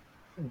you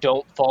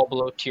don't fall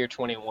below tier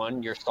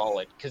 21, you're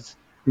solid. Because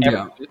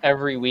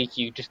every week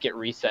you just get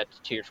reset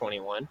to tier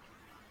 21.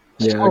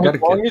 Yeah, so as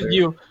long as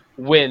you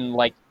win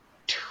like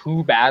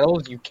 2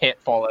 battles, you can't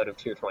fall out of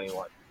tier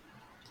 21.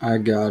 I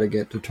gotta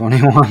get to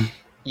 21.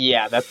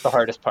 Yeah, that's the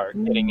hardest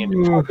part, getting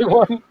into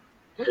 21.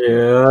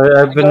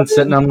 Yeah, I've been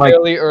sitting on like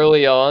fairly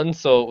early on,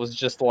 so it was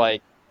just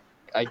like,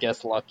 I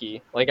guess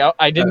lucky. Like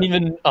I didn't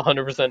even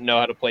 100% know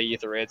how to play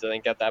Aether Raids, I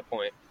think, at that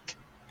point.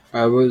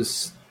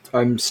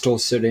 I'm still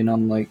sitting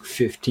on like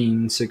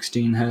 15,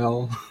 16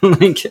 hell.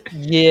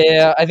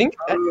 Yeah, I think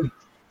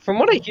from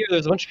what I hear,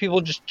 there's a bunch of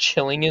people just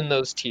chilling in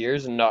those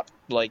tiers and not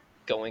like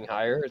going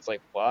higher. It's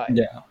like, why?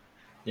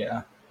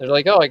 Yeah. They're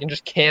like, oh, I can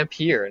just camp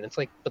here, and it's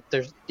like, but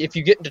if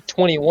you get into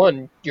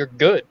 21, you're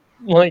good.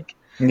 Like,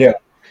 yeah.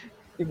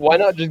 Why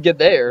not just get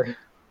there?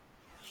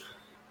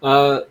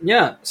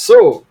 Yeah.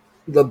 So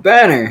the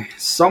banner,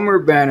 summer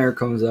banner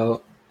comes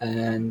out,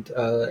 and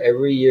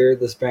every year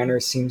this banner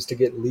seems to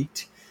get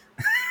leaked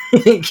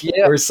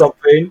or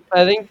something.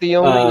 I think the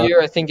only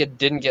year I think it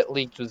didn't get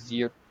leaked was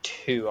year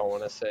 2, I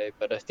want to say,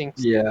 but I think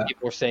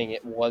people were saying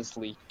it was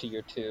leaked to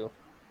year 2.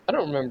 I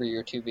don't remember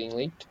year 2 being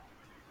leaked.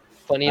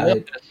 Funny enough,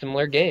 in a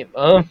similar game.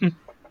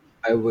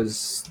 I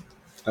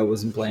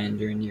wasn't playing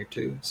during year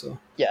 2, so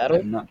yeah, I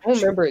don't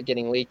remember it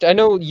getting leaked. I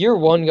know year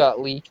 1 got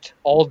leaked.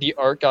 All the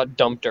art got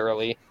dumped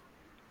early.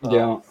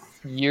 Yeah.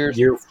 Year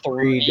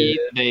 3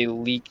 they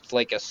leaked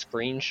like a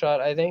screenshot,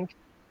 I think.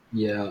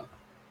 Yeah.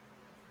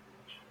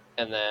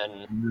 And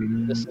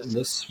then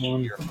this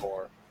one year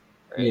 4.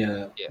 Right?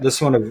 Yeah. This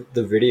one of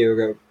the video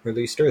got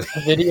released early.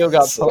 The video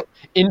got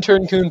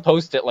Intern Kun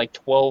posted it like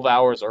 12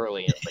 hours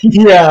early.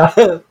 Yeah.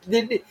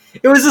 It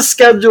was a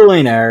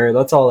scheduling error.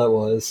 That's all it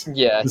was.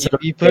 Yeah,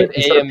 he put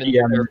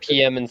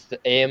AM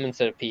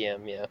instead of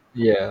PM. Yeah.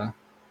 Yeah.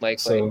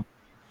 Likely.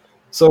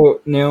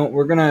 So Neil,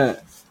 we're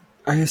gonna.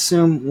 I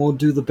assume we'll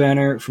do the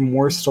banner from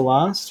worst to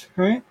last,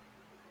 right?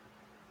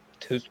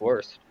 Who's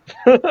worst?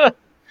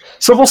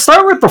 So we'll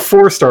start with the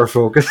 4-star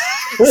focus.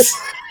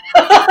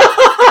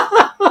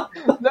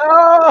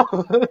 No!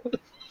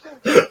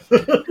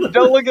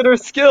 Don't look at her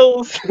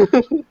skills.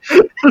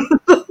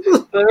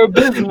 They're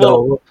abysmal.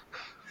 No,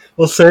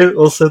 we'll save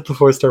the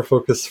 4-star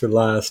focus for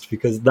last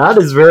because that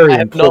is very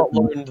important. I have not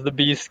learned the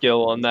B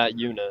skill on that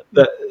unit.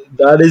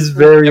 That is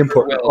very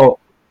important. Oh,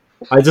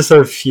 I just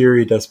have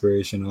Fury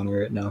Desperation on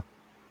her right now.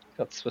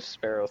 Got Swift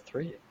Sparrow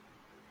 3.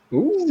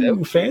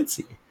 Ooh,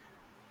 fancy.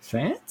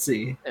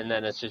 And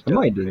then it's just. I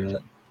might do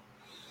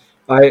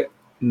that.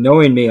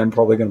 Knowing me, I'm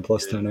probably gonna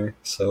plus 10 her.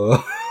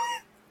 So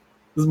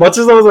as much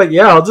as I was like,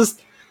 yeah, I'll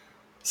just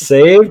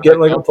save, get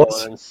like a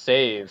plus and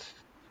save.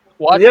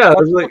 Watch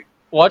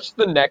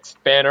the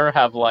next banner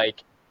have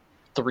like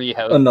 3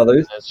 houses. Another.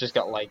 And it's just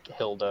got like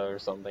Hilda or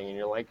something, and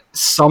you're like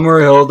Summer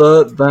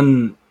Hilda.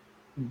 Then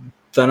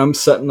I'm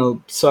setting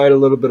aside a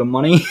little bit of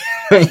money,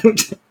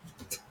 just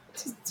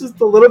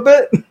a little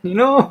bit, you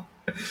know.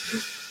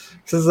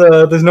 Because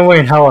there's no way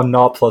in hell I'm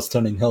not plus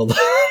 10ing Hilda.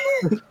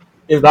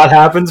 If that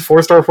happens,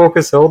 4-star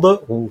focus Hilda.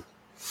 Oh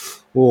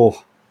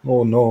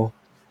no.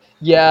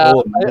 Yeah,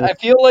 no. I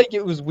feel like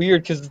it was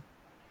weird because,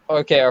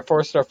 okay, our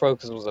 4-star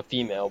focus was a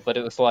female, but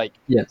it was like,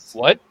 yes,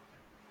 what?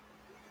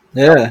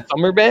 Yeah,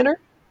 summer banner.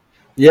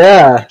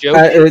 Yeah,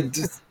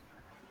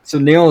 so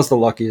Neil is the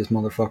luckiest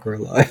motherfucker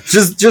alive.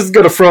 Just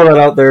gonna throw that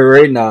out there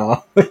right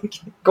now.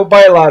 Go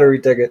buy a lottery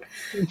ticket.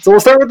 So we'll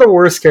start with the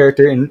worst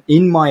character,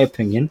 in my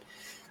opinion,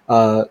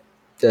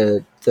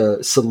 the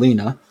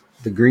Selena,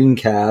 the green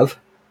Cav.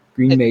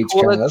 Green Mage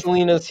Cav.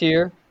 Selena's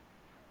here.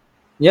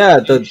 Yeah,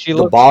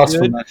 the boss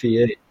from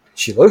FE8.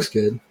 She looks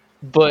good.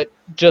 But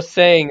just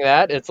saying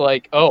that, it's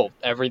like, oh,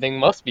 everything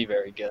must be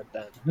very good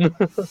then.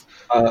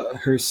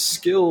 Her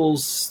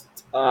skills,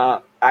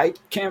 I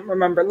can't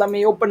remember. Let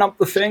me open up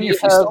the thing. She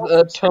has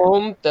a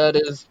tome that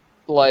is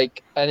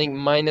like, I think,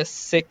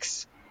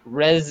 -6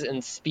 res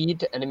and speed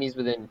to enemies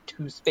within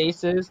 2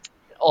 spaces.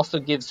 It also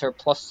gives her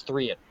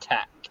 +3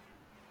 attack.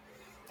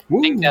 Ooh.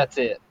 I think that's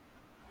it.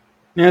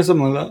 Yeah,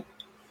 something like that.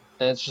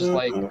 And it's just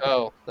like,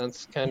 oh,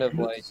 that's kind of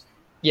like,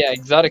 yeah,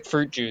 exotic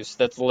fruit juice.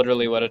 That's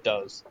literally what it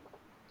does.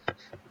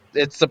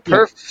 It's a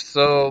perf,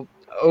 so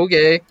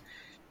okay.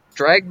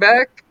 Drag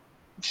back,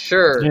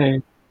 sure. Yeah.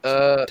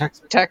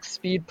 Attack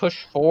speed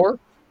push 4.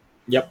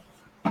 Yep.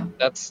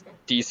 That's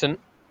decent.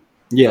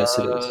 Yes,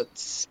 it is.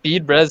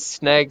 Speed res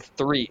snag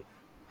 3.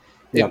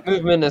 If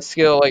movement is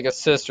skill like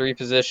assist,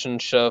 reposition,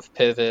 shove,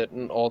 pivot,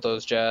 and all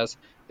those jazz,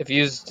 if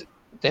used.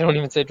 They don't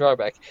even say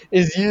drawback.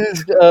 Is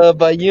used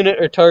by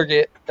unit or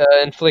target,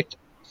 inflict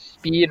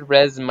speed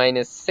res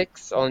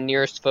 -6 on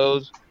nearest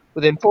foes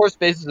within 4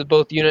 spaces of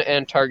both unit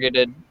and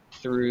targeted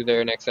through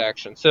their next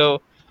action.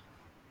 So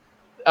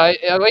I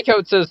like how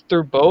it says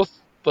through both,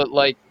 but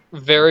like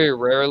very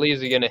rarely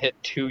is it going to hit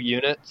 2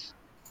 units.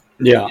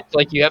 Yeah. It's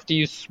like you have to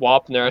use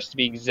swap, and there has to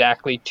be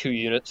exactly 2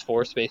 units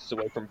 4 spaces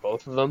away from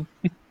both of them.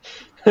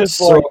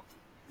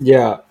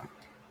 Yeah.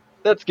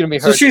 That's going to be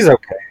hard. So she's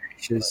okay.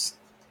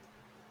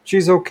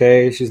 She's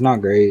okay. She's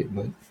not great,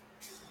 but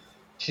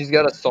she's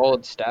got a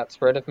solid stat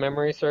spread if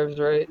memory serves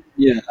right.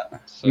 Yeah.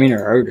 So. I mean,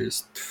 her art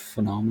is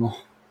phenomenal.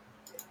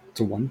 It's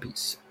a one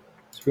piece.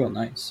 It's real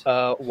nice.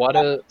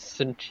 Wada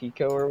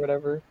Senchiko or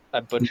whatever. I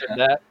butchered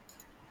that.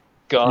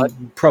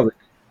 God. Probably.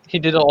 He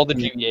did all the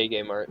GBA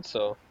game art,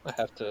 so I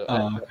have to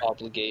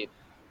obligate.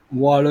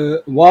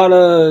 Wada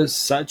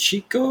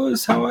Sachiko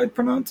is how I'd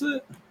pronounce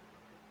it.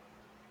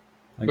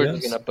 We're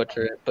just gonna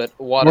butcher it, but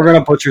Wada. We're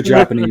gonna butcher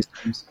Japanese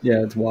names.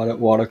 Yeah, it's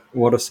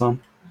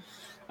Wada-san.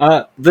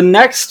 The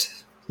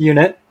next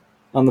unit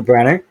on the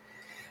banner,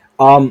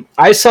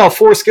 I saw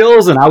 4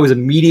 skills and I was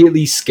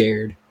immediately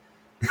scared.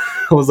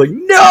 I was like,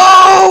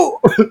 no!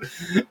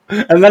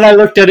 And then I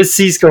looked at his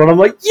C skill and I'm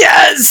like,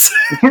 yes,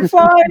 we're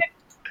fine.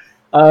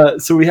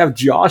 So we have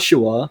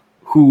Joshua,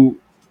 who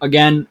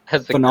again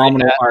has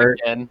phenomenal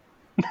art.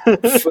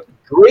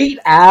 Great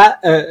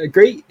abs,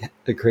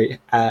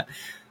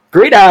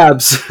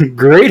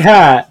 great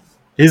hat.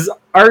 His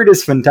art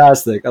is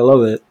fantastic. I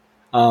love it.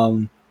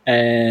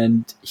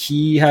 And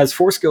he has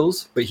 4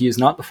 skills, but he is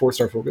not the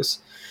 4-star focus.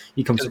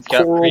 He comes with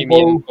Coral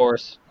Bow.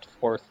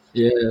 Fourth.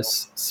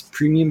 Yes, it's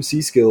premium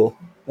C skill.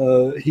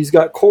 He's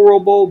got Coral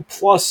Bow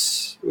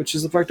Plus, which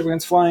is effective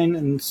against flying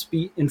and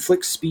speed,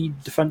 inflicts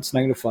speed defense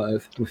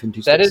 -5 within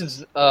 2 That spaces.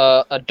 is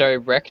a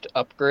direct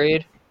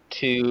upgrade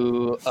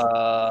to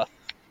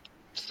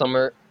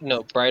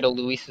Bridal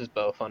Luis's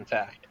bow. Fun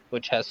fact,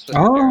 which has Swift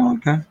Arrow.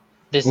 Okay.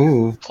 This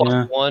Ooh,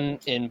 plus 1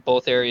 in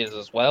both areas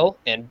as well,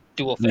 and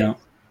dual phase yeah.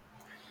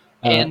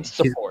 and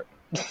support.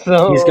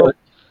 So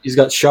he's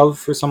got shove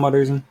for some odd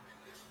reason.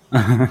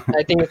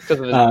 I think it's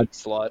because of his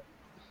slot.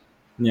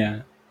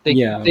 Yeah.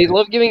 They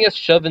love giving us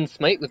shove and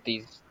smite with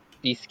these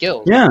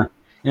skills. Yeah.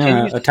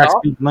 Can you attack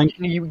stop? speed link.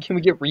 Can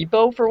we get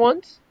repo for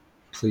once?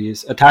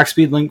 Please. Attack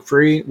speed link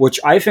free, which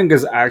I think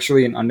is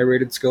actually an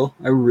underrated skill.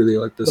 I really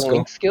like this skill.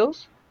 Link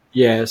skills?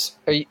 Yes.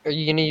 Are you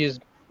gonna use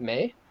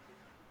Mei?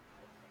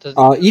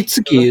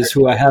 Itsuki is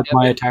who I have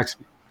my attack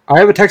speed. I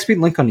have attack speed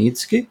link on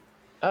Itsuki.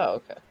 Oh,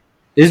 okay.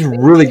 Is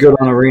really good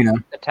on Arena.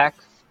 Attack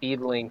speed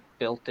link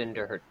built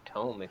into her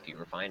tome if you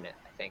refine it,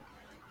 I think.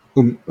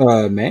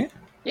 Mei?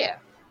 Yeah.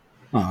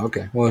 Oh,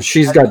 okay. Well,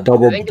 she's got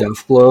double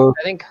death blow.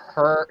 I think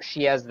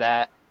she has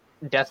that.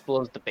 Death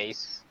blow is the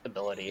base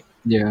ability.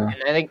 Yeah.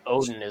 And I think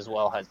Odin as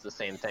well has the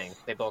same thing.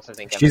 They both, I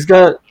think, have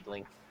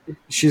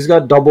she's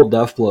got double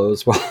death blow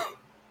as well.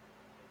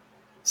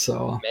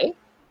 So. Mei?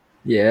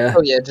 Yeah.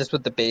 Oh yeah, just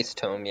with the base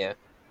tome, yeah.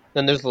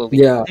 Then there's Lily.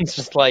 Yeah. It's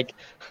just like,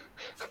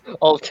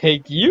 I'll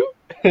take you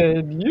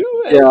and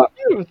you and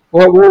you.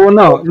 Well,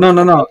 no. Well,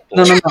 no, I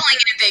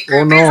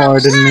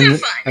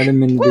didn't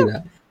mean to do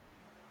that.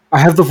 I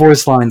have the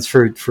voice lines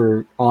for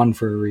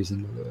a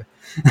reason, by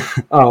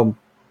the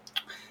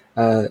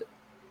way.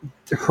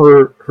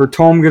 Her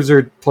tome gives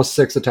her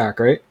 +6 attack,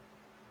 right?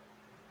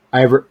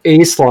 I have her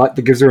A slot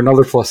that gives her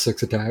another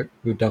 +6 attack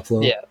with death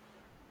blow. Yeah.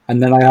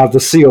 And then I have the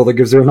seal that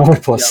gives her another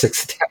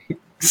 +6 attack.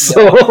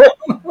 So,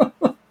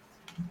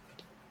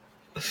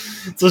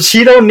 so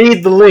she don't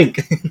need the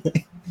link,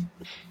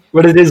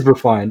 but it is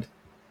refined.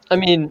 I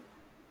mean,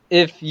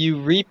 if you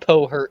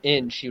repo her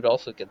in, she would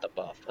also get the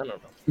buff. I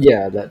don't know.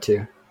 Yeah, that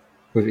too.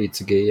 With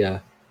Itsuki, yeah,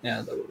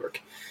 that would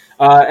work.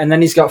 And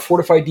then he's got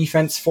Fortified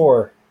Defense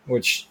 4,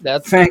 which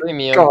that's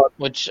premium, God.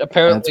 Which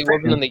apparently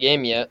wasn't in the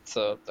game yet.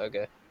 So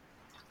okay.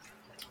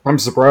 I'm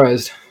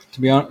surprised,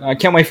 to be honest. I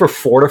can't wait for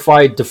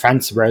Fortified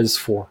Defense Res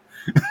 4.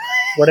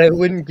 What I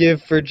wouldn't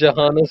give for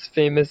Johanna's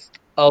famous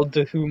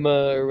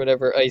Aldahuma or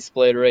whatever Ice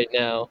Blade right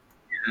now.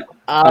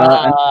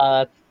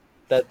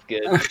 That's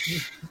good.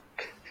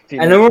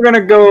 And then we're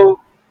gonna go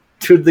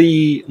to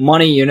the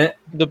money unit.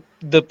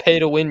 The pay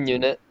to win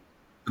unit.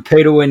 The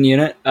pay to win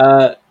unit.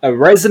 A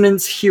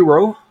Resonance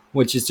Hero,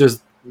 which is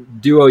just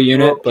duo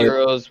unit.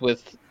 Heroes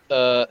with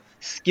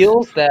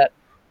skills that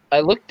I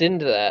looked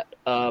into that.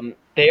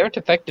 They aren't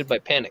affected by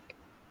panic.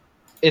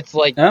 It's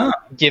like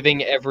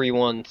giving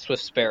everyone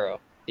Swift Sparrow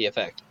the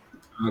effect.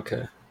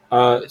 Okay.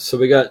 So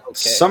we got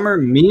Summer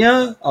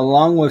Mia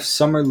along with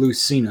Summer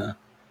Lucina,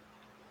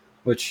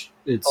 which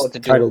it's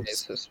titled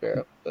Swift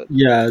Sparrow. But...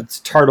 Yeah, it's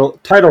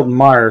titled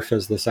Marf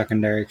as the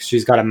secondary because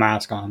she's got a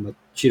mask on, but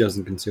she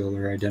doesn't conceal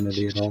her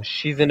identity at all.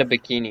 She's in a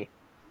bikini.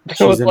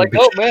 I was like,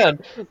 oh man,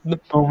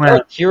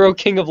 Hero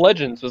King of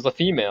Legends was a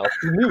female.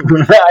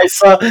 I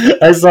saw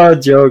a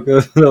joke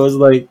that was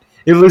like,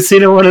 if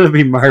Lucina wanted to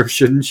be Marth,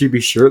 shouldn't she be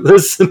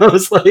shirtless? And I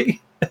was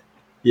like,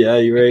 yeah,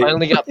 you're right.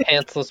 Finally got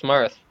pantsless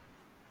Marth.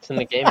 It's in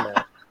the game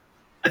now.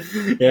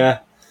 Yeah.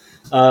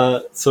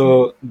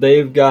 So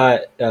they've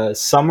got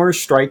Summer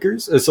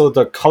Strikers. So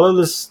the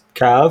colorless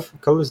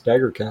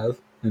dagger cav,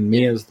 and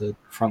Mia's the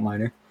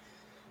frontliner.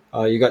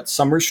 You got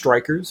Summer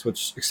Strikers,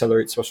 which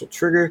accelerates special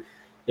trigger.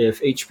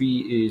 If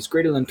HP is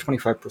greater than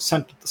 25%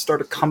 at the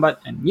start of combat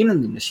and unit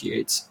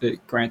initiates,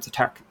 it grants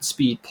attack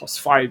speed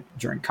 +5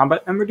 during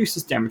combat and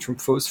reduces damage from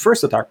foes'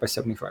 first attack by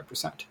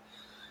 75%.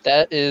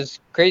 That is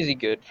crazy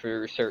good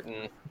for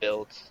certain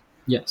builds.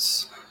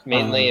 Yes.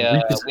 Mainly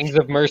Wings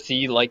of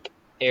Mercy, like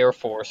Air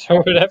Force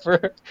or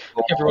whatever.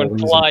 Everyone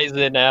flies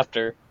in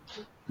after.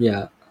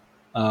 Yeah.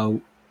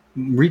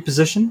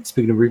 Reposition.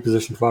 Speaking of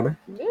reposition fodder.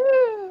 Yeah.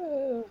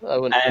 I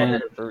wouldn't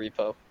want it for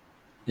repo.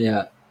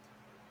 Yeah.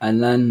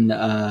 And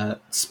then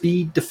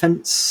Speed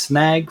Defense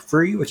Snag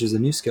Free, which is a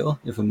new skill.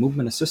 If a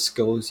movement assist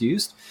skill is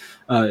used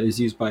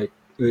by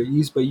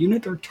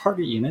unit or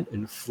target unit,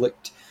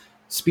 inflict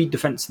Speed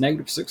Defense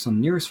 -6 on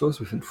nearest foes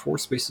within 4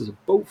 spaces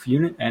of both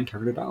unit and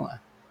targeted ally.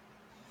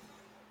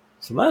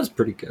 So that's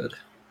pretty good.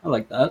 I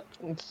like that.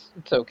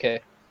 It's okay.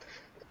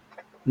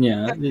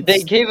 Yeah.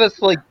 They gave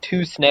us like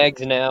 2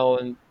 snags now,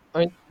 and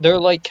they're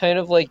like kind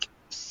of like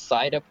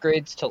side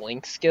upgrades to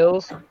Link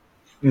skills.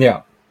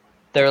 Yeah.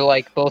 They're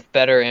like both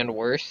better and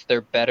worse.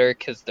 They're better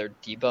because they're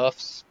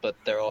debuffs, but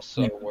they're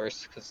also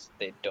worse because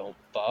they don't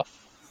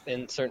buff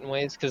in certain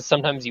ways. Because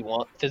sometimes you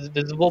want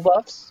visible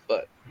buffs,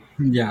 but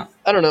yeah,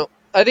 I don't know.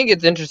 I think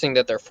it's interesting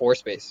that they're 4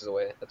 spaces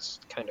away.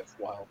 That's kind of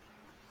wild.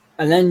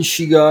 And then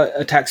she got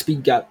attack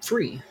speed gap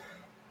 3.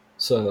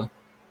 So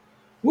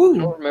Woo! I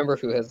don't remember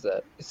who has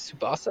that. Does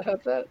Tsubasa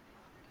have that?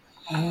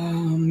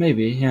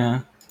 Maybe,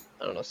 yeah.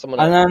 I don't know. Someone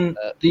And else has then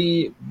that.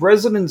 the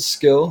resident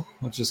skill,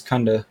 which is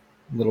kind of a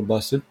little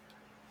busted.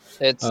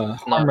 It's not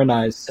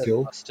Harmonized as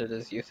skill. busted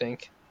as you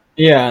think.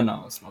 Yeah,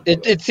 no, it's not.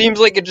 It seems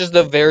like it's just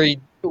a very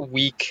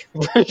weak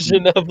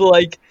version of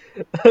like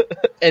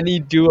any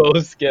duo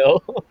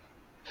skill.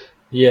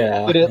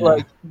 Yeah, But it yeah,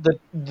 like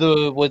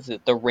the what's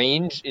it? The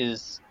range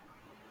is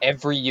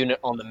every unit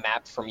on the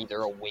map from either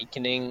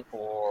Awakening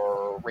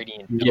or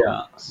Radiant Dawn.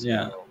 yeah,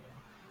 yeah.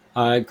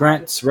 So It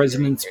grants very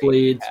Resonance great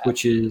Blades, path.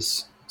 which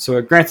is so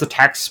it grants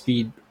attack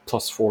speed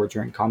 +4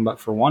 during combat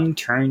for 1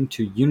 turn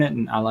to unit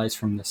and allies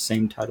from the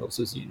same titles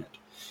as unit.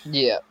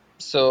 Yeah.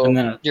 So And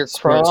then it your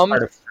spreads Crom,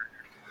 part of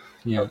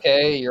yeah,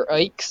 okay, your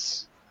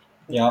Ikes.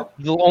 yeah,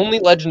 The only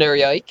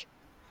legendary Ike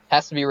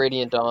has to be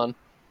Radiant Dawn,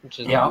 which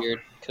is yeah. weird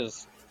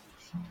because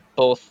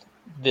both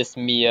this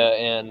Mia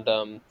and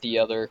the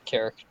other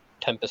character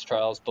Tempest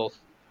Trials both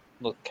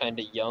look kind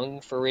of young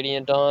for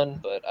Radiant Dawn,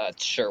 but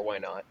sure, why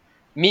not?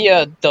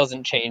 Mia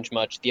doesn't change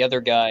much. The other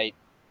guy,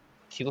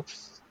 he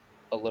looks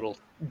a little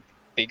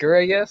bigger,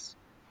 I guess.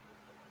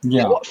 He's a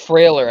Yeah. lot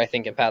frailer, I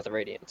think, in Path of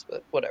Radiance,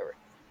 but whatever.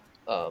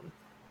 Now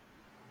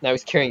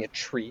he's carrying a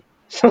tree.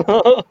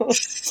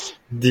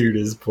 Dude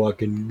is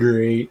fucking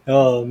great.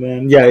 Oh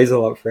man, yeah, he's a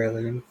lot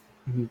frailer in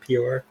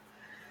PR.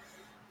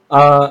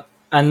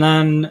 And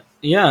then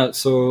yeah,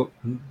 so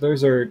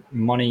there's our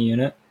money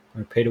unit,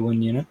 our pay to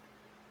win unit.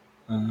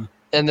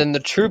 And then the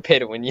true pay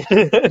to win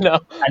unit. No,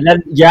 And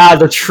then yeah,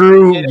 the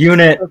true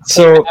unit. the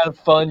So have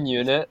fun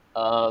unit.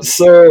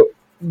 so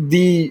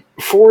the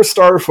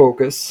 4-star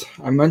focus.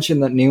 I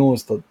mentioned that Neil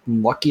was the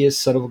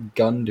luckiest set of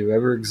gun to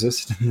ever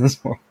exist in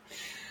this world.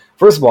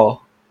 First of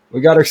all,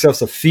 we got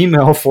ourselves a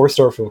female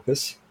 4-star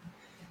focus,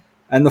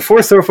 and the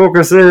 4-star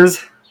focus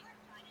is.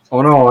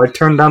 Oh no! I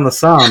turned down the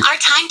sound. Our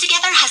time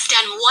together has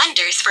done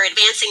wonders for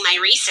advancing my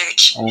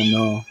research. Oh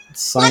no!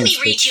 It's Let me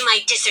science. read you my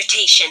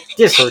dissertation.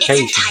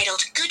 Dissertation. It's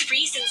entitled "Good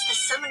Reasons the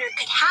Summoner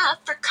Could Have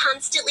for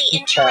Constantly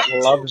Chat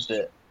Interrupting." loves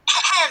it.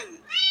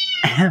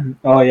 Ahem.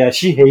 Oh yeah,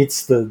 she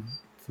hates the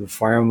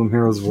Fire Emblem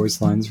Heroes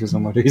voice lines for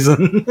some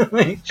reason.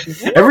 Like,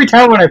 every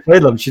time when I play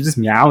them, she just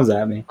meows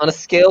at me. On a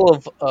scale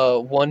of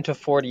 1 to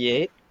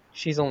 48,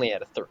 she's only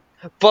at a 3.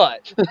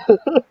 But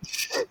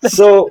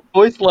So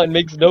voice line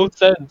makes no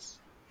sense.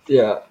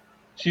 yeah,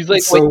 She's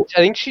like, So- wait, I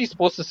think she's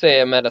supposed to say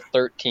I'm at a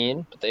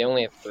 13, but they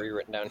only have 3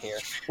 written down here,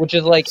 which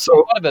is like,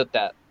 So- what about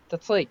that?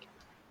 That's like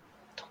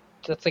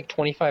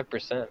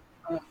 25%.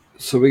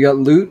 so we got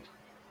Loot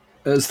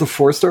as the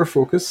 4-star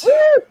focus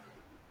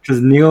because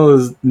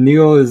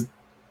Neil is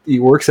he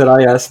works at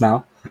IS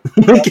now.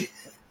 Like,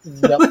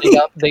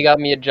 Yep, they got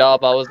me a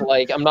job. I was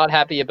like, I'm not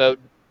happy about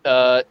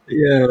yeah.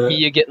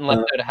 Mia getting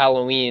left out of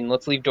Halloween.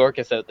 Let's leave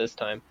Dorcas out this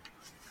time.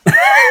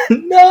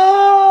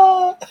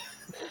 No.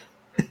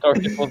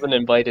 Dorcas wasn't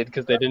invited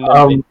because they didn't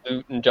invite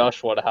Loot and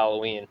Joshua to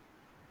Halloween.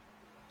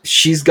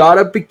 She's got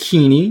a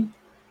bikini.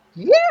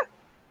 Yeah.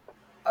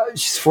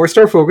 She's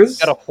 4-star focus.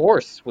 Got a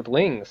horse with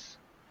wings.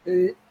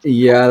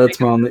 Yeah, that's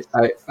my only.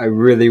 I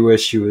really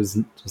wish she was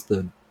just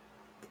an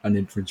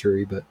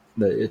infantry, but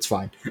it's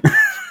fine.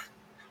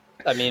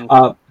 I mean,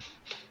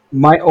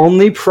 My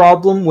only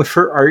problem with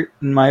her art,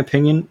 in my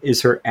opinion,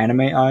 is her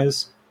anime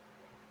eyes.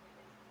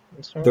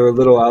 They're a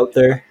little out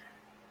there.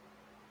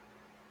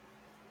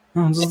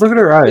 Oh, just look at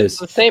her it's eyes.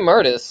 the same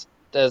artist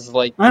as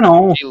like I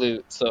know.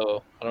 Loot,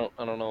 so I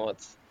don't know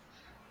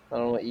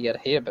what you gotta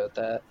hate about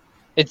that.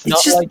 It's It's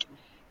not just- like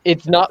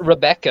it's not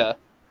Rebecca.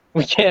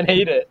 We can't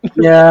hate it.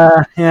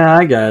 Yeah,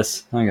 I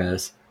guess.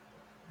 It's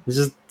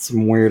just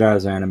some weird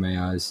ass anime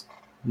eyes.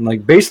 And,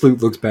 like, base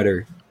loot looks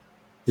better.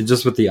 It's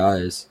just with the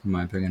eyes, in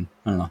my opinion.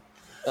 I don't know.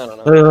 I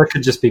don't know. That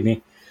could just be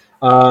me.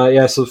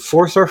 Yeah, so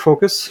 4-star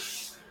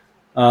focus.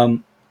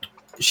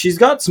 She's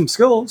got some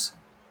skills.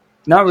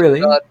 Not really,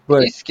 Got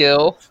but a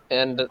skill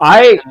and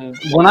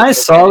when I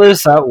saw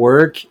this at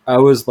work, I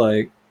was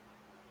like,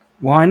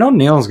 well, I know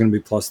Neil's going to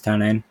be plus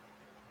 10, and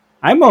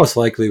I most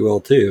likely will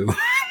too.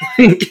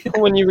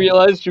 when you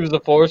realized she was a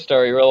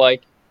 4-star, you were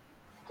like,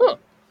 huh.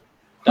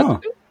 That's Huh.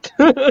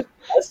 good.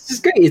 That's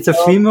just great. It's a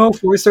female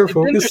 4-star it's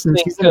focus, and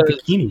she's in a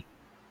interesting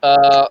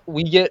bikini.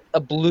 We get a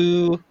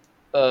blue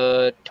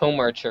tome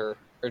archer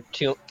or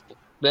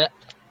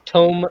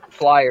tome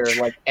flyer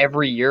like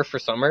every year for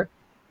summer.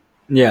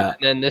 Yeah, And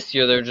then this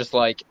year they're just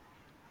like,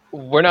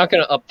 we're not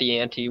gonna up the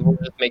ante. We'll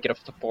just make it up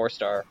to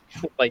 4-star.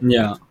 Like,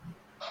 yeah.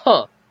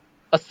 huh?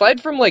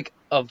 Aside from like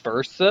a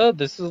Versa,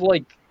 this is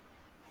like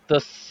the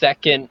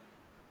second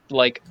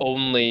like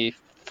only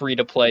free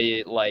to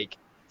play like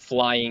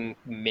flying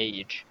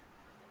mage.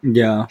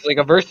 Yeah. Like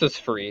a Versa's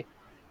free,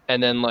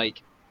 and then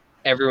like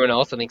everyone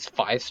else I think's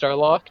 5-star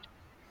locked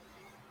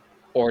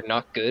or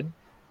not good.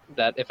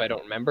 That if I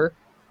don't remember,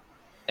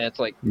 and it's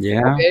like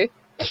Yeah. okay,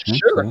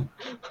 sure, Okay.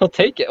 I'll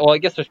take it. Well, I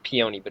guess there's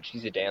Peony, but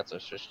she's a dancer,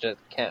 so she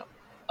doesn't count.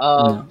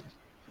 Yeah.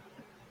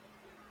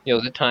 You know,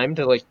 is it time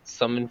to like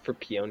summon for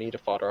Peony to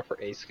fodder off her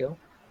A skill,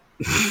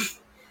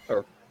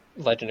 or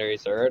Legendary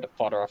Zera to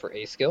fodder off her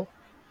A skill?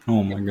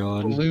 Oh my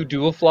god. Blue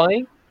dual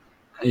flying.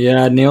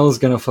 Yeah, Neil's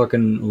gonna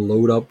fucking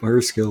load up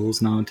her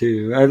skills now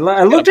too. I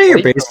looked at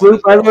your base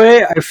loot, by the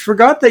way. I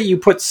forgot that you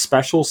put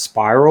special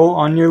spiral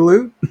on your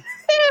loot.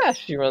 Yeah,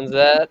 she runs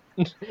that.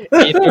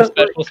 Either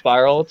special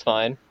spiral, it's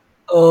fine.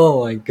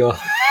 Oh my god.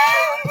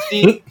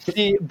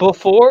 See,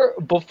 before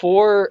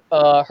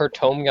her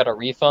tome got a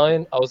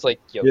refine, I was like,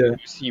 yo, Yeah.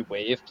 UC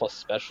wave plus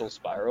special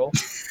spiral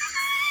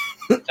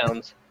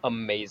sounds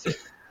amazing.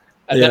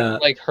 And Yeah. then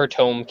like her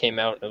tome came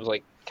out and it was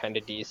like kind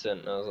of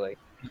decent. And I was like,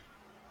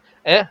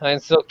 I can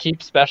still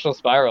keep special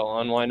spiral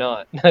on. Why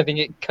not? I think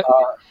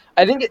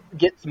it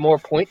gets more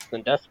points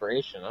than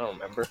desperation. I don't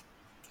remember.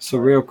 So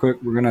real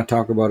quick, we're gonna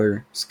talk about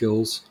our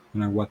skills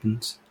and our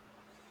weapons.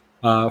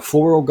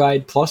 Floral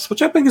Guide Plus,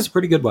 which I think is a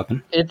pretty good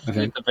weapon. It's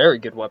a very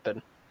good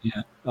weapon.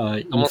 Yeah.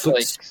 Almost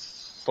like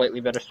slightly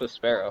better Swift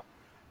Sparrow.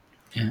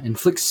 Yeah,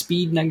 inflicts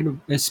speed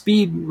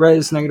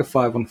res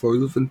 -5 on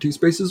foes within 2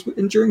 spaces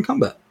during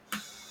combat.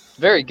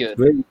 Very good.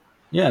 Very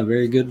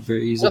good.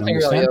 Very easy. Nothing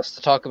really else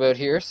to talk about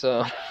here,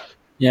 so.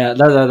 Yeah,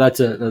 that's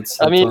it.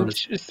 That's I mean,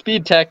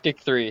 Speed Tactic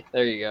 3.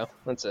 There you go.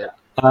 That's it.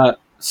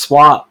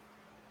 Swap.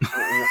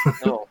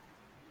 No.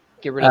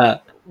 Get rid of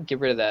that.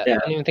 Get rid of that. Yeah. I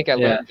don't even think I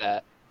learned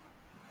that.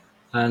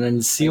 And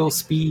then Seal.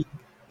 Hey,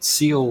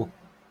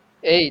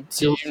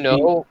 Seal did you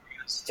know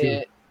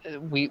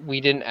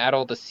we didn't add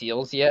all the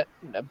seals yet?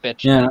 I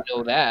bet you didn't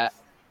know that.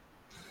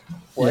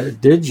 What? Yeah,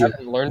 did you?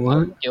 Haven't learned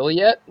the skill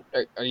yet?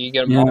 Are you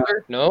gonna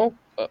bother? No.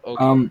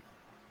 Okay.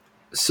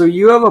 So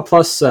you have a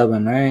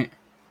 +7, right?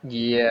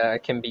 Yeah,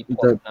 it can be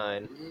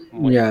 +9.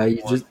 Yeah,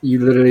 you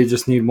literally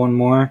just need one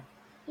more.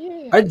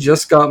 Yeah. I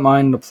just got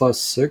mine to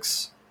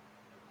 +6.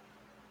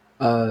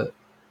 I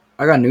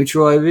got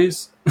neutral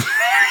IVs.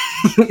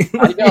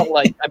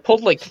 I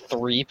pulled like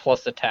 3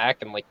 plus attack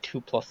and like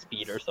 2 plus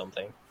speed or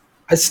something.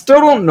 I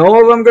still don't know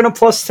if I'm gonna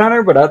 +10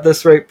 her, but at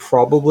this rate,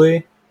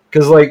 probably.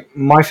 Because like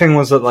my thing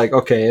was that like,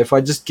 okay, if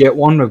I just get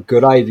one with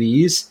good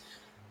IVs,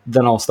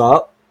 then I'll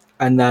stop,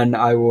 and then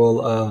I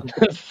will.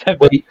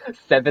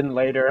 Seven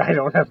later, I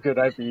don't have good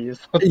IVs.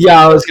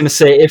 Yeah, I was gonna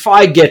say if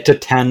I get to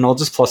 10, I'll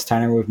just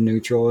 +10 her with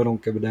neutral. I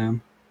don't give a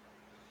damn.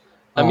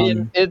 I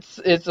mean,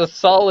 it's a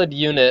solid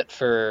unit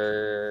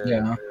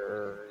for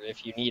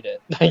if you need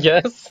it, I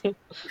guess.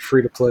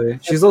 Free to play.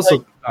 She's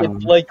also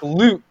it's like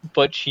loot,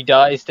 but she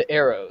dies to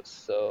arrows.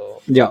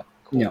 So yeah,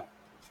 cool. Yeah.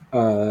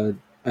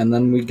 And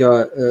then we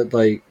got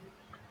my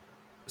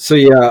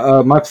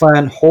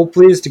plan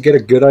hopefully is to get a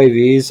good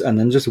IVs and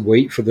then just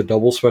wait for the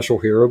double special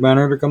hero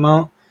banner to come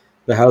out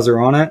that has her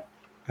on it,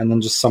 and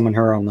then just summon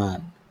her on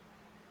that.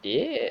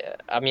 Yeah,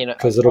 I mean, I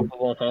probably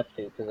won't have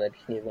to because I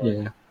just need one.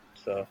 Yeah.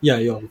 So yeah,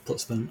 you'll have a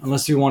 +10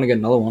 unless you want to get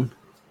another one.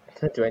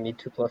 Do I need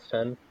 2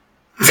 +10?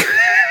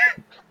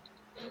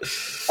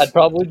 I'd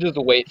probably just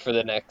wait for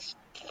the next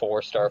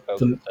 4-star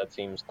focus. That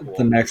seems cool.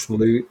 The next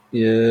loot,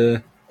 yeah.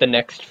 The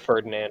next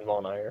Ferdinand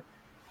von Ayer.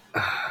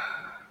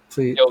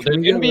 Please, there's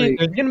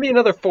gonna be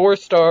another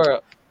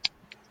 4-star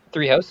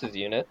 3 houses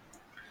unit.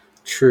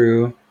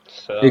 True.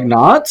 So,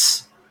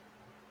 Ignatz?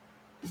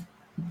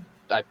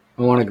 I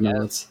want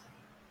Ignatz.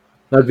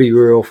 That'd be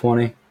real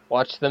funny.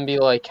 Watch them be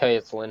like, hey,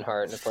 it's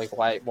Linhardt, and it's like,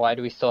 why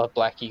do we still have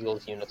Black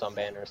Eagles units on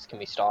banners? Can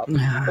we stop?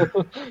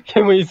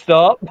 Can we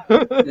stop?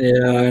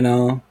 Yeah, I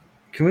know.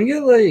 Can we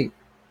get like...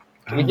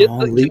 Can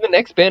the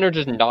next banner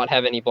just not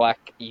have any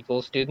Black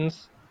Eagle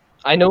students?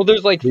 I know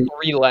there's like 3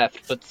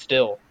 left, but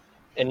still.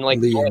 And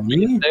like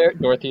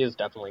Dorothy is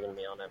definitely going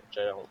to be on it, which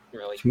I don't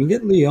really... Can we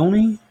get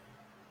Leone?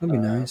 That'd be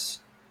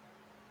nice.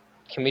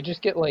 Can we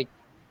just get like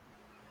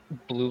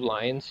Blue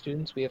Lion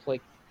students? We have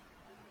like...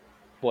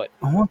 What?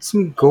 I want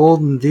some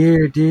golden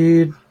deer,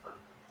 dude.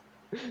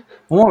 I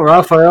want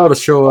Raphael to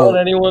show up.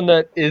 Anyone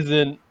that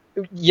isn't...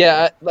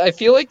 Yeah, I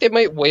feel like they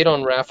might wait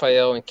on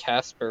Raphael and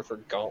Casper for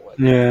Gauntlet.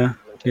 Yeah.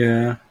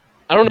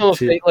 I don't know if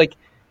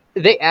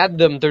they add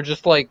them, they're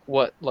just like,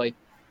 what, like,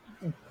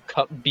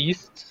 cup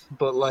beasts,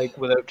 but like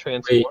without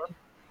transform? Wait,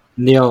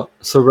 Neil,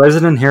 so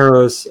Resident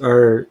Heroes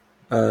are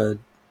 2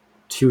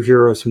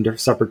 heroes from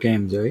different separate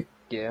games, right?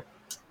 Yeah.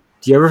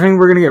 Do you ever think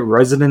we're going to get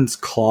Residents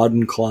Claude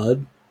and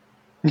Claude?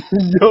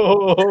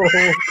 No!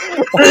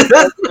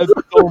 That's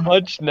so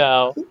much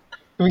now. Can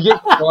we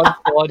get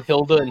Claude,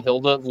 Hilda, and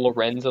Hilda,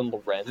 Lorenz, and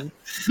Lorenz?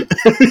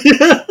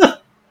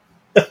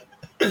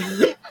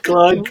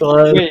 Claude.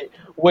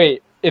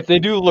 Wait. If they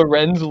do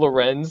Lorenz,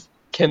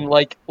 can,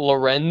 like,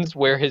 Lorenz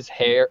wear his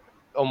hair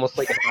almost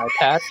like an eye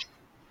patch?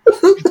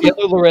 The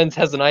other Lorenz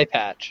has an eye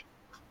patch.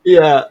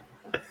 Yeah.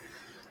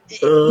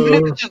 Even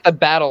if it's just a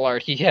battle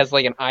art, he has,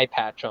 like, an eye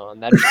patch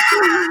on. That'd be...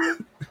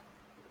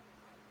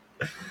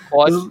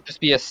 Claude just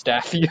be a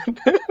staff unit.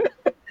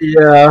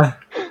 Yeah.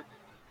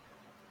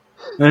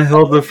 And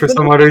Hilda, for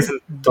some odd reason,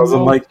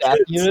 doesn't like staff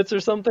kids. units or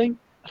something?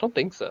 I don't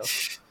think so.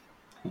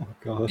 Oh,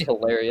 God. That'd be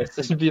hilarious.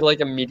 This would be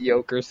like a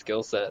mediocre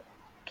skill set.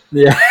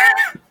 Yeah.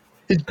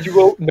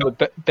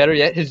 Better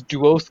yet, his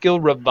duo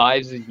skill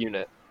revives his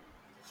unit.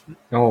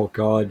 Oh,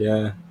 God,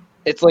 yeah.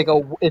 It's like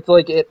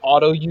it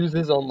auto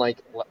uses on like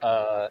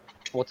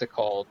what's it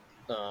called?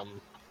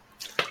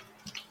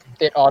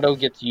 It auto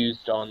gets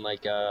used on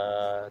like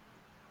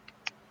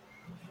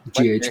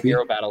like your GHB.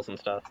 hero battles and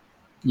stuff.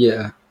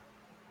 Yeah,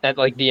 At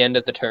like the end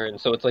of the turn,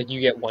 so it's like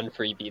you get 1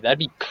 freebie. That'd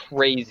be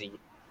crazy.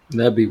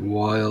 that'd be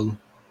wild.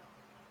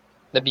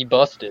 That'd be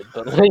busted,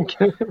 but like,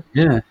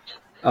 Yeah.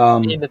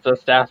 and it's a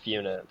staff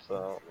unit,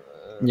 so.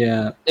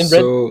 Yeah. And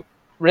So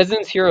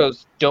Resonance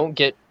heroes don't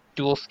get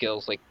dual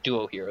skills like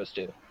duo heroes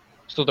do,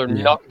 so they're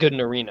Yeah. not good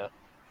in arena.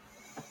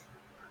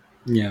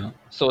 yeah.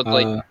 So it's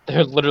like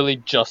they're literally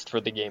just for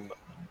the game mode.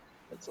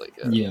 It's like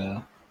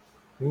Yeah.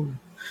 Ooh.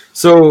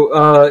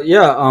 So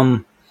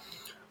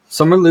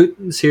Summer Loot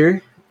is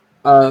here.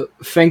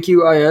 Thank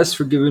you, IS,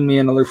 for giving me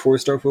another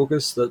 4-star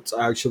focus. That's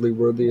actually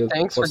worthy of.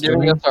 Thanks for plus giving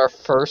 20. us our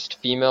first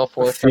female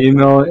 4-star.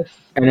 Female,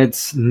 and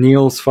it's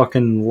Neil's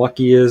fucking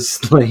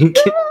luckiest. Like,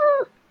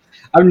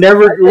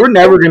 we're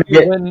never gonna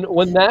get.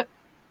 When that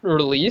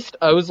released,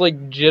 I was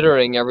like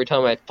jittering every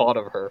time I thought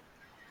of her.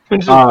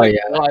 Which is Yeah.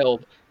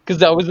 wild,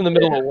 because I was in the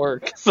middle of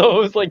work, so it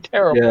was like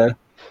terrible.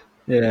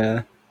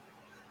 Yeah.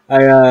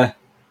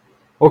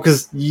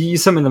 Because you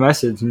sent me the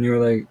message and you were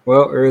like,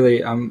 well,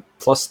 early, I'm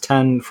plus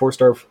 10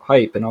 4-star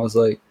hype. And I was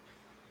like,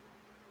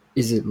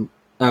 is it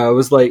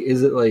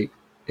like,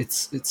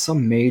 it's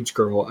some mage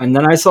girl. And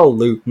then I saw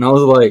Loot and I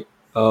was like,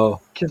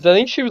 oh. Because I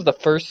think she was the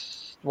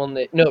first one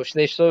they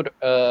showed,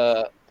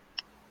 Like,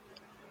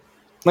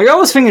 I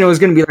was thinking it was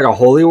going to be like a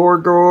Holy War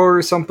girl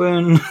or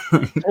something.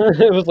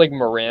 it was like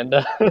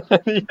Miranda.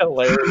 That'd be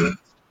hilarious.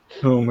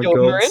 Oh my Yo,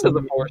 god. Miranda's a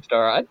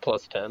 4-star. I'd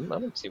plus 10. I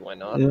don't see why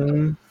not.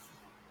 Yeah.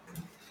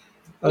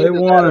 I Either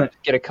want that or it.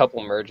 get a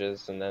couple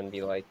merges and then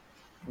be like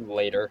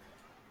later.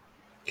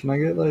 Can I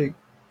get like?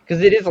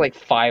 Because it is like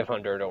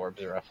 500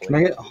 orbs roughly. Can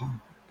I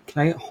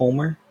get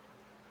Homer?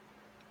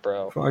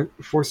 Bro.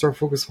 4-star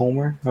focus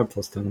Homer. I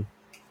plus 10.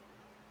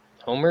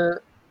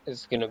 Homer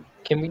is gonna.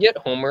 Can we get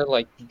Homer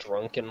like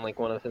drunk in like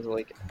one of his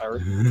like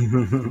art?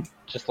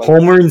 Just like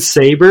Homer and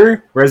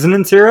Saber,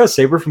 Resonance Hero,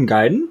 Saber from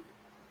Gaiden.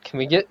 Can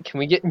we get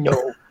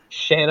no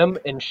Shannon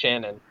and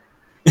Shannon?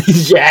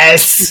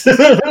 Yes.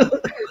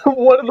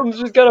 One of them's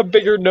just got a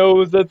bigger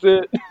nose. That's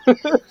it.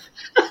 And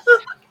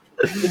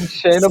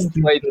Shannon's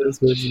like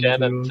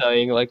Shannon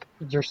saying like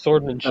your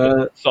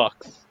swordsmanship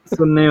sucks.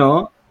 So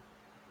Neil,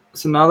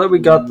 now that we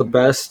got the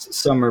best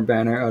summer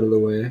banner out of the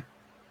way,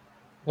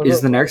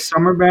 is the next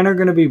summer banner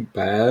gonna be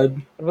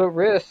bad? What about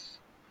Riss?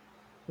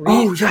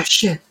 Oh yeah,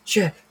 shit.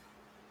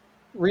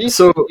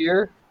 Reese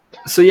here.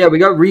 So yeah, we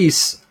got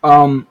Reese.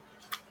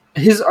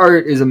 His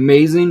art is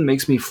amazing,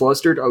 makes me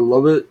flustered. I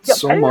love it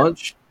so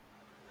much.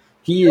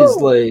 He is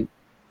like,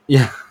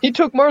 yeah. He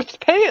took Marth's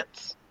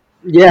pants.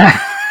 Yeah.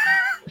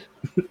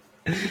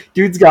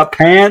 Dude's got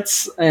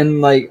pants and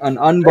like an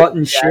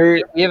unbuttoned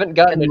shirt. We haven't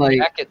gotten a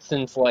jacket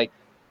since like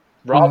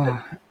Robin,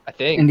 I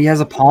think. And he has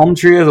a palm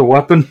tree as a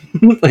weapon.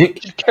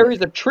 Like, he carries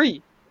a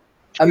tree.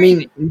 I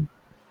mean,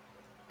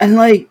 and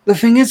like the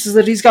thing is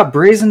that he's got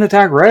brazen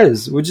attack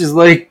res, which is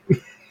like.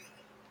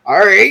 All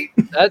right.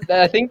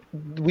 I think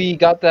we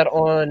got that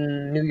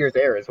on New Year's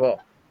Air as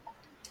well.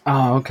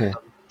 Oh, okay.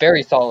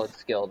 Very solid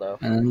skill, though.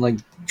 And then, like,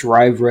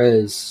 drive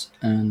res.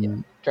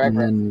 And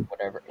then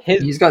whatever.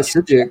 He's got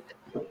Sidgwick.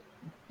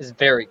 Is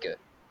very good.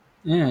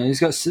 Yeah,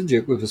 he's got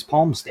Sidgwick with his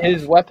palm staff.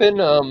 His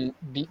weapon,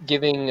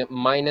 giving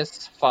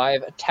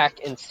 -5 attack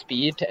and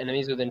speed to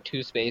enemies within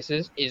 2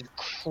 spaces, is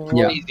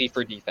crazy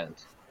for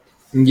defense.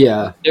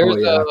 Yeah.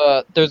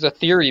 There's a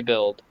theory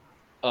build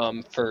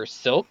for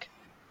Silk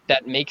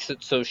that makes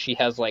it so she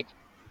has like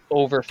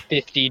over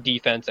 50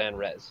 defense and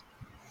res.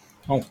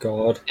 Oh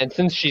god. And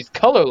since she's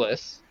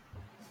colorless,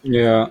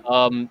 yeah.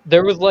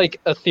 There was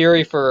like a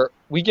theory for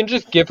we can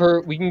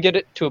get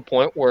it to a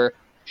point where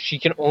she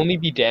can only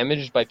be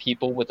damaged by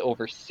people with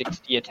over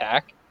 60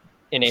 attack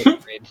in 8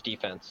 grades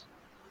defense.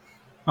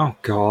 Oh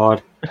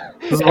god.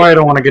 This is why I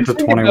don't want to get to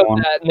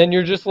 21. And then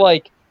you're just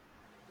like,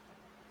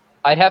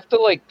 I'd have to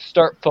like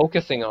start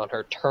focusing on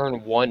her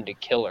turn 1 to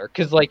kill her,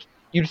 because like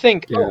you'd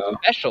think,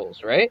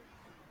 specials, right?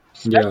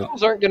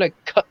 Specials aren't going to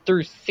cut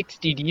through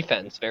 60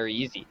 defense very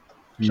easy.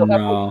 She'll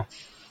have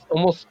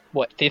almost,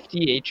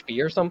 50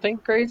 HP or something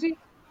crazy?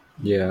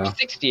 Yeah.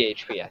 60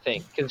 HP, I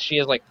think, because she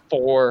has, like,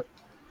 4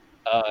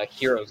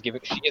 heroes.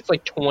 She gets,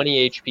 like,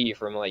 20 HP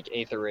from, like,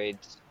 Aether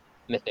Raids,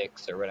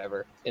 Mythics, or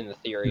whatever, in the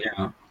theory.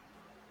 Yeah.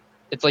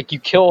 It's like you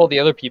kill all the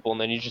other people,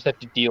 and then you just have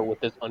to deal with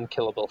this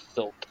unkillable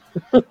Silk.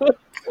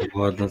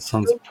 God, that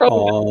sounds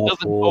awful.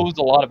 Doesn't pose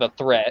a lot of a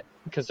threat,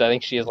 because I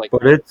think she has like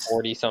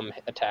 40-some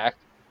attack,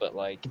 but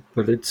like...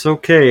 But it's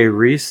okay,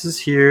 Reese is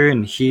here,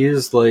 and he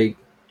is like...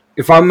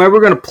 If I'm ever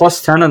going to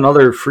plus 10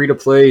 another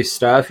free-to-play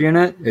staff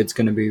unit, it's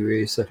going to be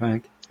Reese, I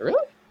think.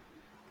 Really?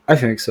 I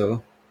think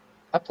so.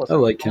 I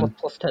like him.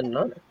 Plus 10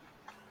 Nana.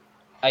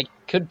 I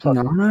could plus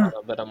Nana,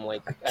 but I'm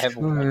like, I have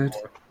one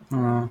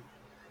more.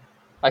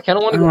 I kind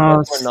of want to go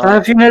more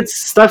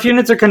Staff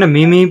units are kind of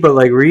memey, but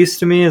like Reese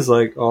to me is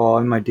like, oh,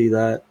 I might do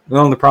that. The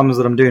only problem is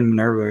that I'm doing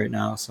Minerva right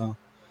now, so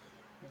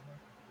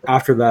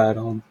after that,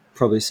 I'll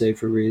probably save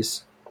for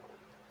Reese.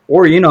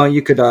 Or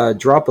you could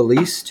drop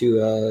Elise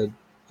to a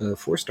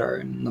 4-star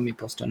and let me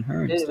plus 10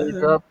 her instead. You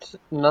dropped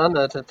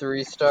Nana to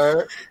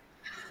 3-star.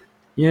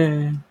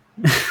 Yeah,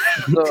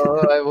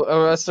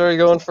 So I started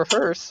going for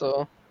her.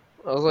 So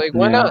I was like,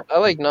 why not? I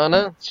like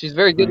Nana. She's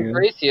very good in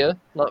Thracia,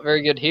 not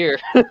very good here.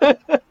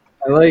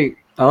 I like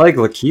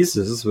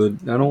Lachesis,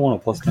 but I don't want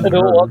to plus 10 I to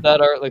don't her. want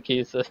that art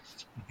Lachesis.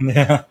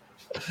 Yeah.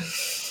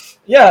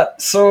 Yeah,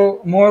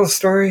 so moral of the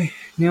story,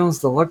 Neil's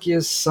the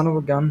luckiest son of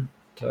a gun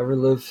to ever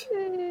live.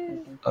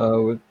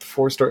 With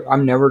 4-star,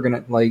 I'm never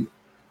gonna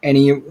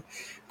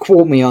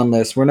quote me on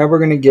this. We're never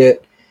gonna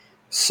get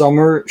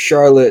Summer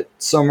Charlotte,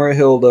 Summer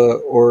Hilda,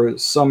 or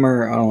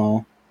Summer, I don't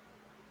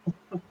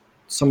know,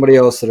 somebody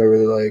else that I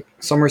really like.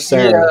 Summer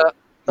Sarah.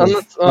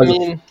 I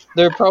mean,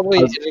 there probably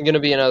isn't going to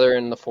be another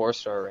in the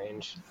 4-star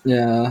range.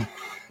 Yeah,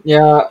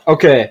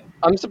 okay.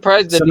 I'm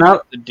surprised they So didn't now,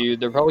 give the dude.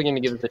 They're probably going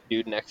to give it the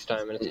dude next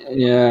time.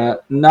 Yeah,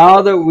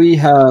 now that we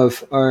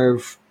have our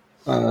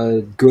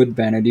good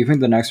banner, do you think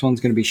the next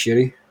one's going to be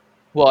shitty?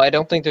 Well, I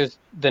don't think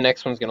the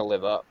next one's going to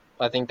live up.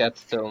 I think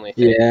that's the only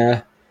thing.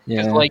 Yeah.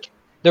 Because, like,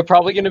 they're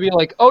probably going to be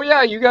like, oh,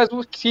 yeah, you guys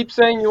will keep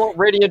saying you want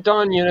Radiant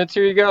Dawn units.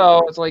 Here you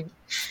go. It's like,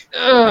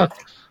 ugh.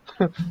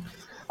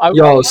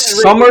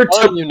 Summer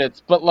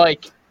units, but,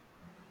 like,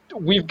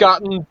 we've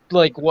gotten,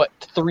 like, what,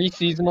 3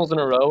 seasonals in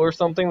a row or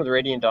something with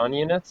Radiant Dawn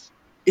units?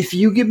 If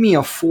you give me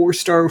a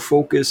 4-star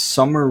focus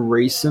Summer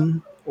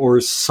Racing or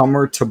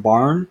Summer to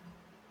Barn,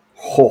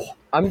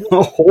 I'm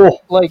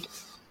like,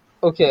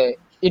 okay,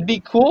 it'd be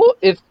cool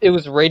if it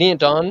was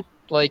Radiant Dawn,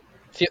 like,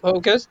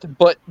 focused,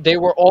 but they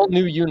were all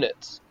new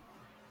units.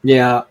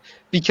 Yeah.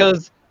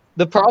 Because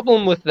the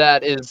problem with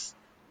that is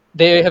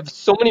they have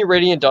so many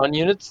Radiant Dawn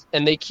units,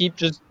 and they keep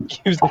just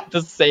using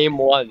the same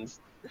ones.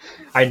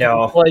 I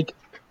know. Like,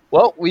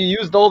 well, we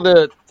used all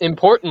the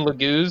important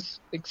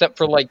Lagoos, except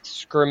for, like,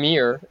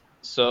 Skrimir,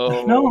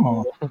 so...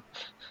 No.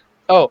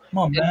 Oh, come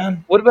on,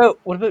 man. What about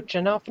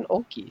Jenoff and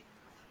Ulki?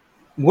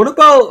 What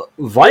about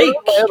Vike?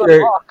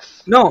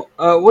 No,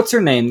 what's her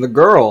name? The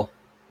girl.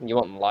 You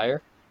want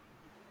Liar?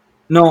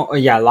 No,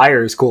 yeah,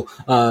 Liar is cool.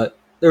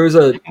 There was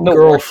a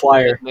girl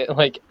flyer.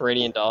 Like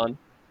Radiant Dawn.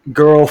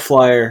 Girl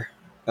flyer.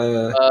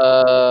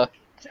 No.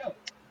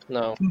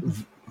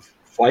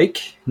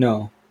 Vike?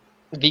 No.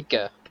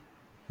 Vika,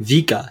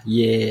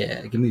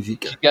 yeah. Give me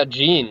Vika. She got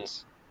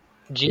jeans.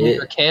 Jeans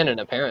are canon,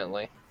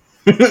 apparently.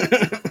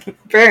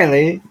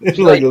 Apparently. She's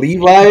like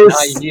Levi's?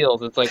 High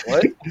heels. It's like,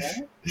 what?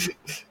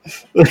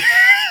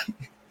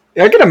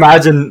 I can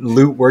imagine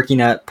Luke working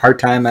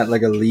part-time at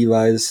like a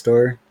Levi's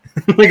store.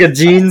 Like a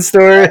jeans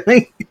store.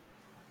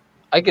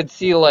 I could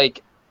see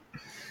like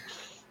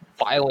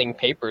filing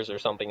papers or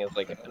something as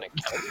like an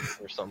accountant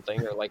or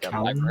something, or like a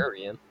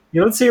librarian. You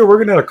don't see her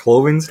working at a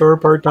clothing store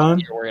part-time?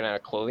 You're working at a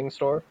clothing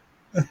store?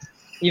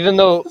 Even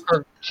though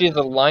she has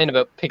a line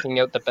about picking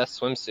out the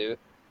best swimsuit.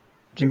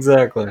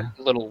 Exactly. A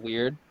little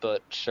weird,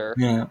 but sure.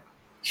 Yeah,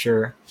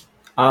 sure.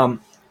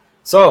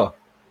 So,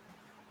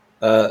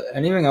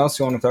 anything else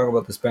you want to talk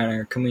about this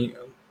banner? Can we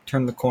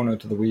turn the corner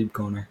to the weeb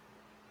corner?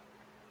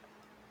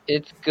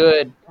 It's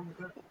good.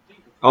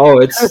 Oh,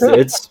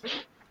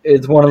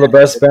 it's one of the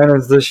best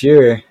banners this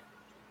year.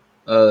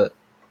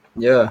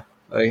 Yeah,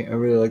 I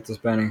really like this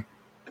banner.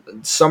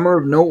 Summer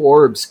of No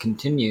Orbs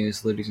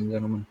continues, ladies and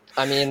gentlemen.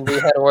 I mean, we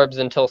had orbs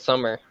until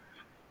summer.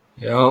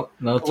 Yep,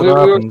 that's what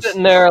happens. We were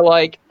sitting there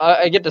like,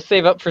 I get to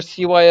save up for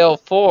CYL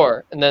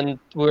 4, and then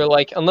we were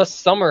like, unless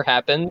summer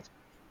happens,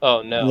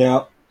 oh no.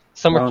 Yeah.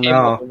 Summer came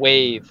with a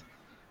wave.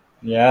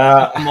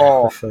 Yeah.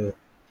 Small.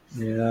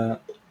 Yeah.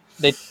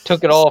 They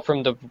took it all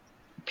from the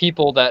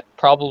people that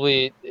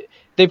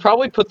they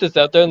probably put this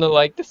out there and they're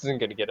like, this isn't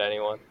going to get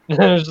anyone.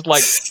 It's just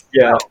like,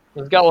 yeah.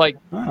 It's got like,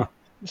 I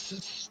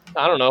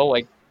don't know,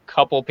 like a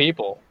couple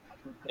people.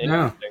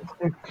 Yeah.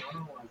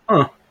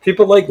 Huh.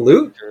 People like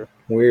loot?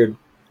 Weird.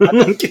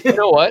 You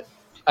know what?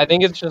 I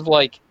think it's just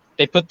like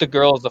they put the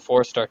girl as the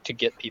 4-star to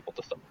get people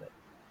to something.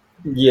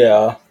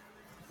 Yeah.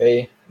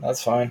 Hey,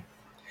 that's fine.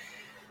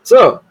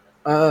 So,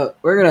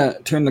 we're going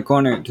to turn the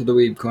corner to the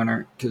weeb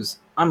corner because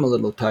I'm a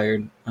little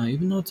tired,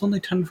 even though it's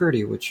only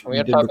 10:30, which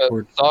we did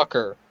record. About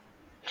soccer.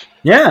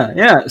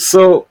 Yeah.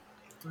 So,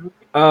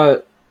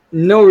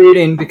 no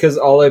reading because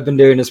all I've been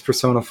doing is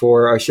Persona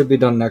 4. I should be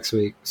done next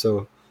week,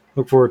 so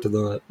look forward to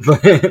that.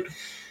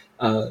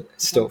 But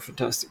still a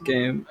fantastic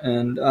game,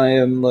 and I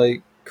am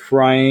like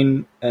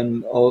crying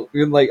and all.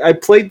 Like I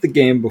played the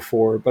game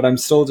before, but I'm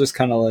still just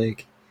kind of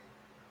like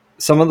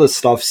some of the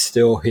stuff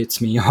still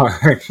hits me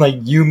hard. Like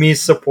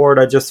Yumi's support,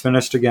 I just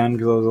finished again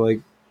because I was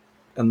like,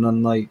 and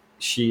then like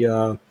she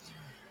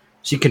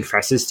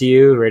confesses to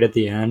you right at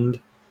the end.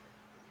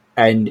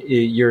 And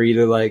you're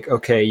either like,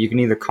 okay, you can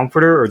either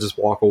comfort her or just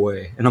walk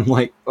away. And I'm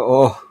like,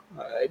 oh,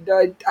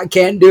 I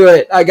can't do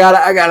it. I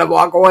gotta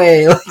walk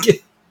away.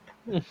 Like,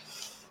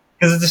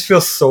 because it just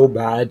feels so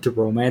bad to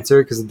romance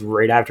her because it's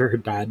right after her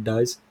dad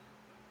dies.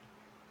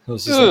 So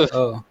it's just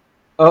like,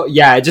 oh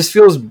yeah, it just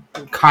feels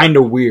kind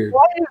of weird.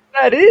 Why is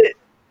that it?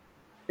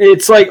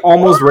 It's like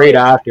almost right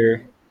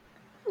after.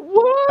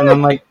 What? And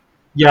then like,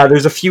 yeah,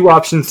 there's a few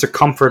options to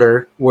comfort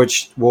her,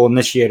 which will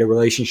initiate a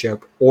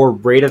relationship, or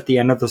right at the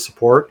end of the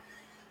support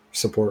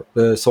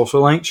the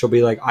social link, she'll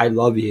be like, I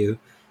love you.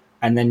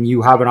 And then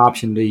you have an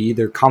option to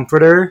either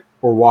comfort her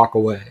or walk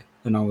away.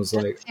 And I was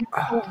like,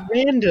 so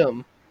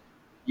random.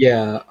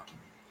 Yeah.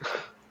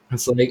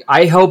 It's like,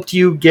 I helped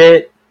you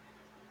get...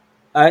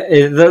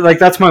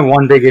 that's my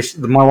one big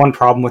issue. My one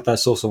problem with that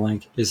social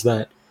link is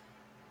that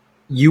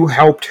you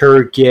helped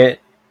her get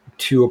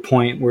to a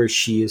point where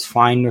she is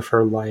fine with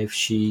her life.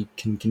 She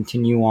can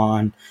continue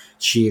on.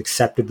 She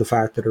accepted the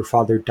fact that her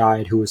father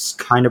died, who was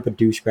kind of a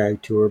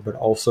douchebag to her, but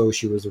also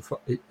he was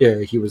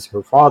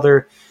her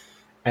father.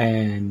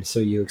 And so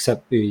you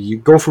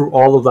go through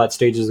all of that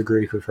stages of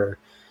grief with her.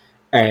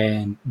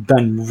 And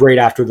then right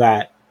after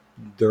that,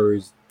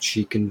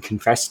 she can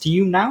confess to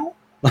you now.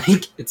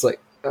 Like, it's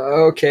like,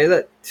 okay,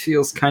 that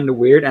feels kind of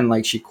weird. And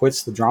like, she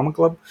quits the drama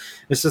club.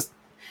 It's a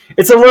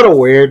little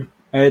weird.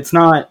 It's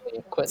not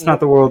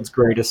the world's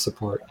greatest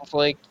support. It's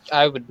like,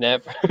 I would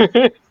never.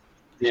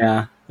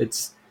 Yeah,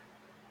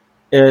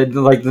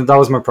 like, that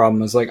was my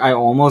problem. Is like, I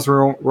almost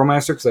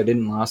romanced her because I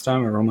didn't last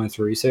time. I romanced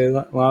Rise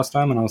last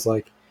time, and I was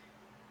like,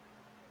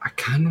 I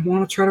kind of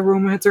want to try to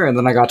romance her, and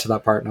then I got to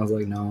that part, and I was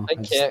like, no, I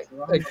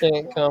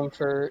can't come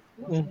for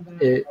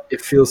it.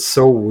 It feels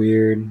so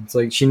weird. It's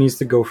like she needs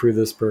to go through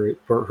this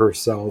for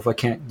herself. I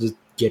can't just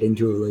get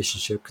into a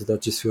relationship because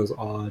that just feels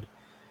odd.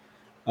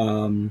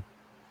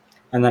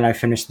 And then I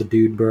finished the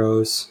Dude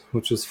Bros,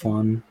 which was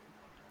fun.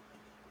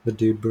 The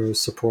Dude Bros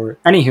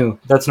support. Anywho,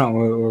 that's not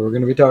what we're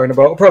going to be talking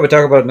about. We'll probably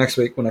talk about it next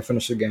week when I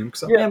finish the game.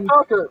 I'm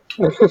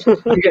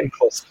getting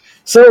close.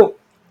 So,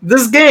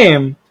 this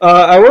game,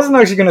 I wasn't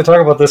actually going to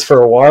talk about this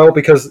for a while,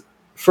 because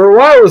for a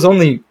while it was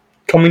only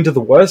coming to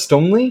the West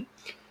only.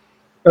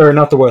 Or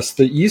not the West,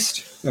 the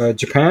East.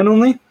 Japan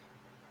only.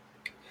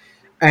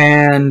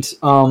 And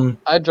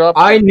I dropped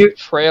a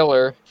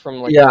trailer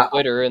from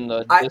Twitter in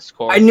the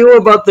Discord. I knew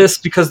about this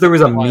because there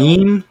was a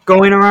meme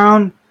going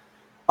around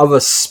of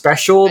a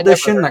special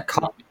edition that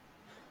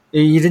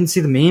you didn't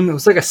see the meme? It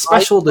was like a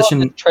special edition.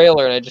 The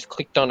trailer, and I just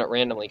clicked on it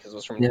randomly because it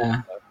was from it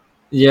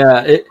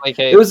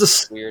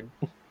was weird.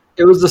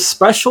 It was a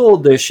special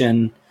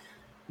edition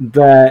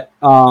that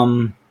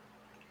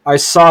I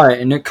saw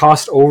it, and it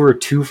cost over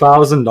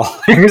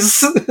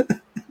 $2,000.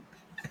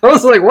 I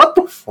was like, what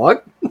the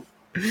fuck?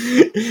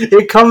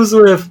 It comes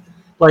with,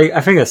 like,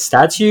 I think a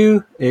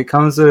statue. It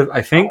comes with,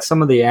 I think,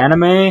 some of the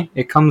anime.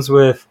 It comes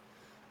with,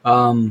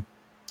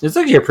 it's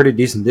actually a pretty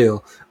decent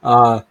deal.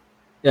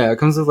 It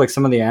comes with, like,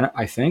 some of the anime,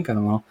 I think. I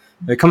don't know.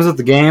 It comes with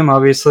the game,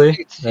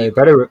 obviously.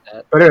 Better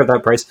at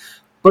that price.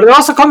 But it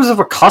also comes with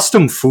a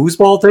custom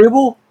foosball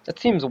table. That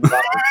seems wild.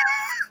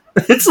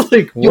 It's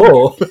like,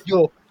 whoa.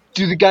 Yo,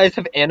 do the guys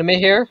have anime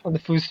hair on the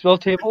foosball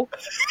table?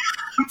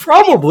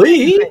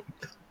 Probably.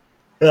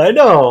 I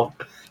know.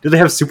 Do they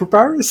have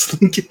superpowers?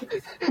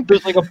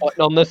 There's like a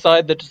button on the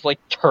side that just like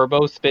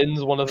turbo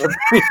spins one of them.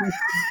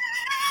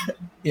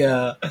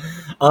 Yeah.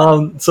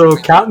 So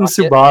Captain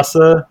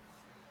Tsubasa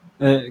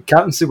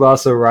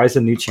Rise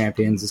of New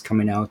Champions is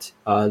coming out.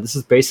 This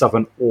is based off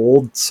an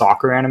old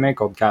soccer anime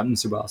called Captain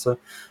Tsubasa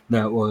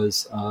that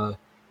was a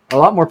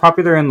lot more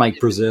popular in like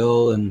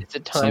Brazil and Is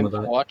it time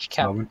to watch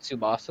Captain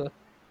Tsubasa?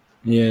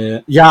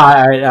 Yeah.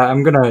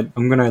 I'm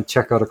gonna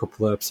check out a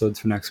couple of episodes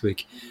for next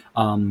week.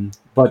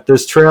 But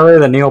this trailer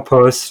that Neil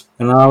posts,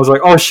 and then I was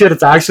like, oh shit,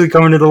 it's actually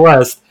coming to the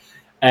West.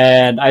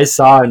 And I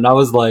saw it, and I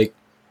was like,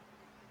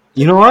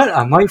 you know what?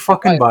 I might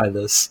fucking buy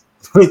this.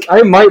 Like,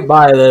 I might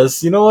buy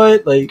this. You know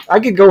what? Like,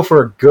 I could go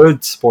for a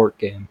good sport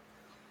game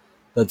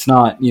that's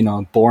not,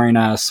 boring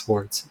ass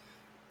sports.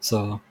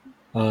 So,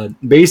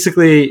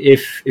 basically,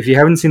 if you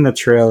haven't seen the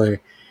trailer,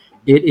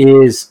 it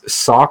is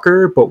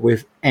soccer, but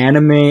with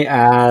anime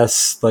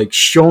ass, like,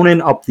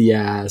 shonen up the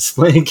ass.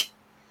 Like,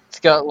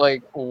 it's got,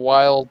 like,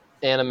 wild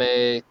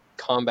anime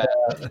combat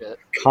shit.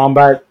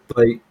 Combat,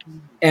 like,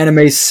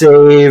 anime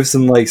saves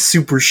and, like,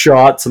 super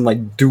shots and,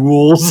 like,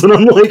 duels. And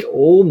I'm like,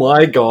 oh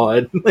my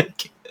god.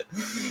 Like,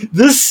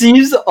 this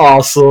seems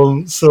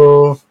awesome.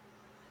 So,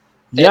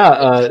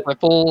 yeah.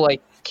 Triple,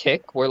 like,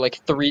 kick where,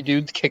 like, 3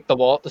 dudes kick the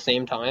ball at the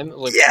same time.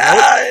 Like,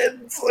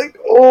 it's like,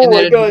 oh and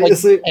my then god.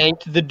 It, like,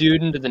 tanked the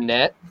dude into the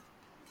net.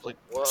 Like,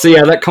 whoa. So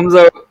yeah, that comes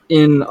out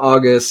in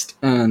August,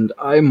 and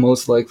I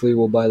most likely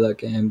will buy that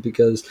game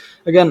because,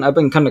 again, I've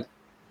been kind of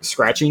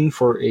scratching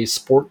for a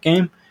sport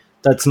game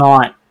that's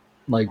not,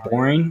 like,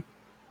 boring.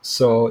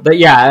 So,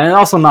 and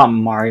also not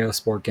Mario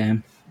sport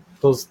game.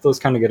 Those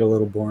kind of get a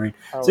little boring.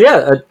 So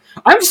yeah,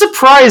 I'm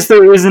surprised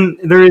there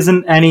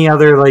isn't any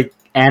other, like,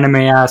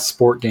 anime-ass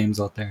sport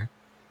games out there.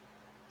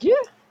 Yeah.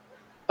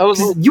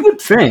 You would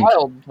think.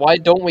 Wild. Why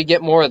don't we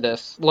get more of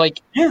this? Like,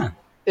 yeah.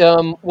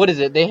 What is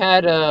it? They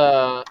had,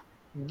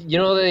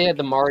 they had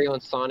the Mario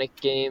and Sonic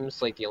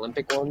games, like the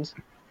Olympic ones,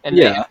 and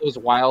they had those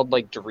wild,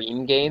 like,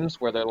 dream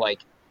games where they're like,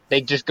 they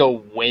just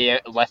go way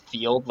left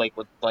field, like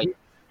with like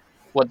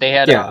what they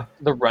had.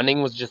 The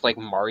running was just like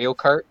Mario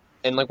Kart,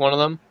 and like one of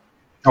them,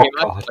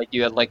 like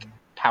you had like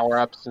power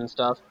ups and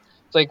stuff.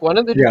 It's like why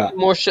don't they do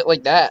more shit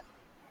like that?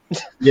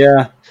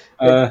 Yeah,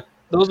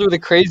 those were the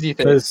crazy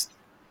things.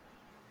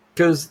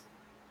 Because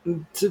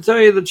to tell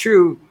you the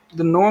truth,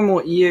 the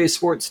normal EA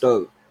Sports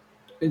stuff,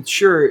 it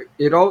has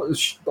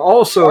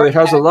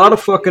a lot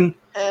of fucking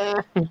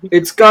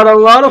It's got a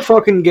lot of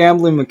fucking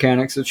gambling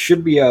mechanics. It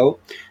should be out,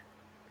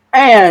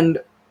 and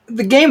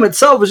the game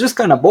itself is just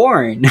kind of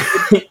boring.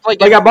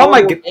 Like I bought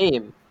my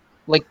game.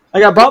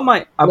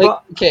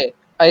 Okay,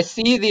 I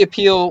see the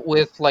appeal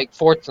with like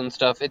Forza and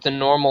stuff. It's a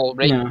normal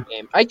racing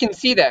game. I can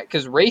see that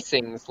because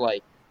racing's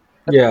like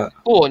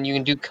cool, and you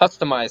can do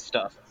customized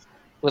stuff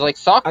with like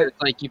soccer.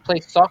 Like you play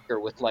soccer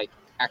with like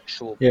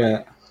actual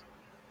players.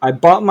 I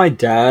bought my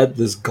dad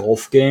this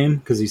golf game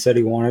because he said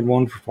he wanted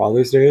one for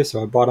Father's Day,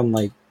 so I bought him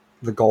like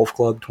the Golf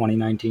Club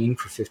 2019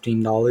 for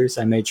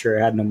 $15. I made sure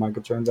it had no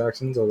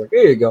microtransactions. I was like,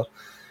 there you go.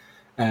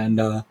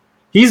 And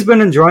he's been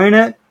enjoying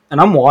it,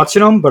 and I'm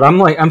watching him, but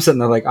I'm sitting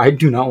there like, I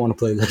do not want to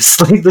play this.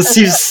 Like, this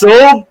is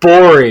so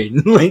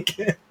boring. Like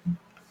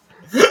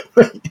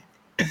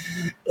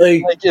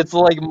it's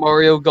like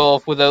Mario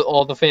Golf without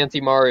all the fancy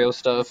Mario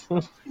stuff.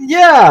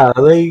 Yeah,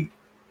 like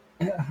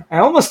I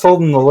almost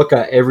told him to look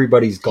at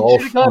everybody's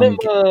golf. You got him,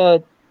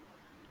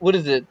 what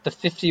is it? The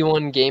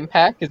 51 game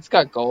pack? It's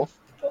got golf.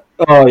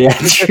 Oh yeah,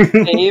 it's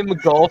the same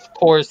golf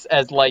course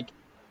as like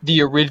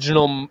the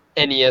original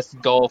NES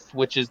Golf,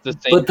 which is the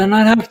same. But then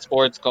I'd have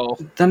sports golf.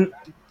 Then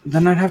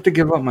I'd have to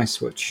give up my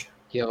Switch.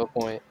 You have a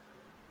point.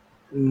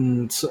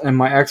 And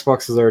my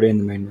Xbox is already in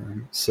the main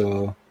room,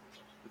 so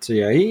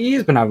yeah,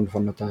 he's been having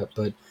fun with that.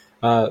 But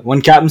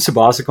when Captain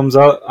Tsubasa comes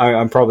out,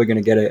 I'm probably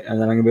gonna get it,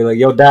 and then I'm gonna be like,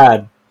 "Yo,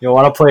 Dad, you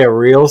want to play a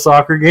real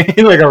soccer game,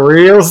 like a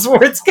real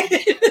sports game?"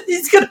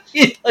 He's gonna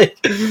be like,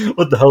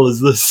 "What the hell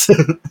is this?"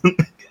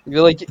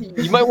 You're like,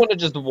 you might want to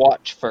just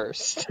watch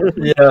first.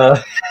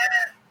 Yeah,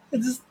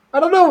 I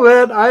don't know,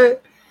 man. I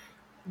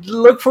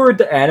look forward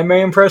to anime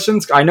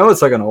impressions. I know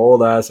it's like an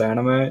old ass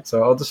anime,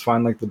 so I'll just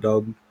find like the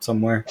dub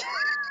somewhere.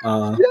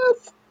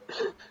 Yes.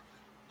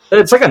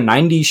 It's like a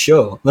 90s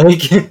show.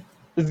 Like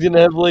it's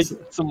gonna have like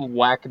some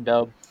whack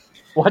dub.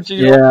 Watching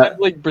it have,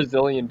 like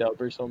Brazilian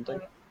dub or something.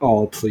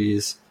 Oh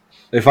please.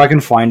 If I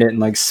can find it in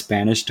like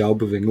Spanish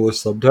dub with English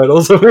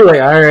subtitles, I'll be like,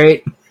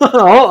 alright.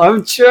 Oh,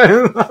 I'm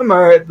sure I'm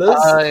alright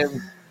this.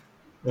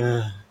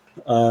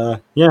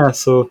 Yeah,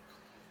 so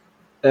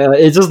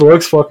it just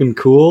looks fucking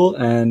cool,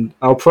 and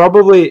I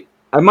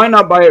might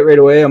not buy it right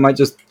away. I might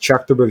just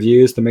check the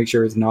reviews to make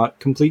sure it's not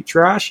complete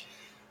trash.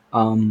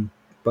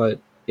 But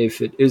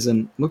if it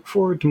isn't, look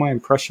forward to my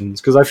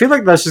impressions, because I feel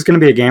like that's just going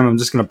to be a game I'm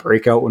just going to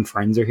break out when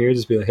friends are here.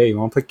 Just be like, hey, you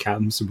want to play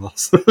Captain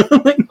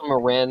Tsubasa?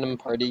 Some random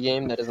party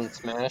game that isn't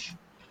Smash.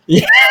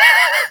 Yeah.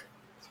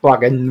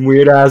 Fucking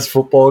weird ass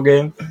football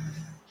game.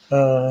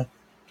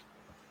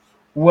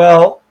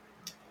 Well,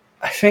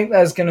 I think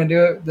that's going to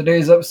do it.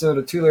 Today's episode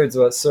of Two Lords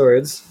About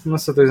Swords.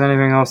 Unless if there's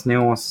anything else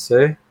Neil wants to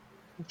say.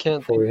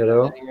 Can't before we head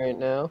out right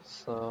now,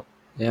 so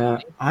yeah,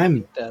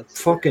 I'm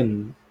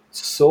fucking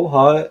so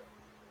hot,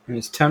 and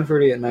it's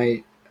 10:30 at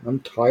night, and I'm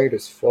tired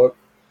as fuck.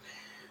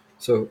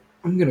 So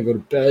I'm gonna go to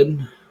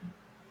bed.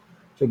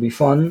 It'll be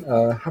fun.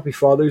 Happy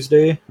Father's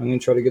Day. I'm gonna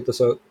try to get this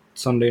out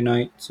Sunday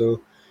night.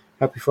 So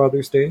happy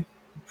Father's Day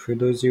for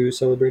those of you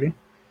celebrating.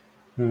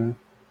 I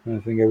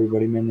think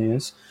everybody mainly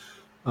is.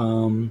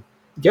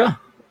 Yeah.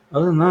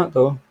 Other than that,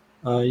 though,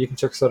 you can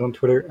check us out on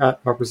Twitter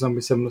at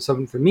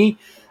RoberZombie707 for me,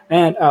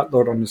 and at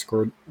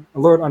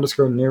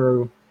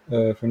Lord_Nero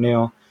for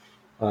Neil.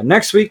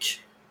 Next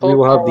week we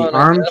will have the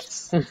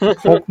Arms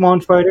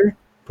Pokemon Fighter.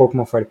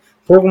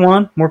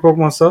 More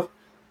Pokemon stuff.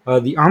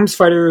 The Arms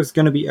Fighter is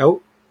going to be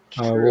out.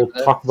 We'll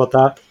talk about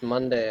that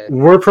Monday.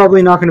 We're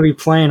probably not going to be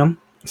playing them.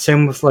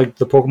 Same with like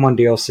the Pokemon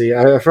DLC.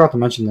 I forgot to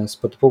mention this,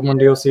 but the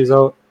Pokemon DLC is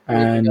out,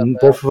 and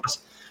both of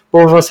us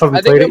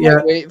haven't played it yet. I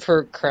might wait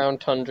for Crown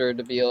Tundra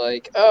to be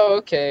like, oh,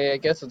 okay, I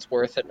guess it's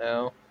worth it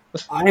now.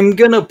 I'm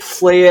gonna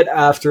play it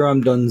after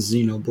I'm done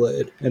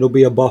Xenoblade. It'll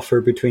be a buffer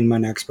between my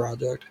next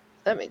project.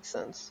 That makes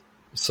sense.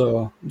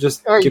 So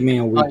just give me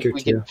a week or two.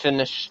 We can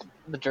finish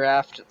the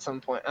draft at some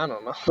point. I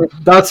don't know.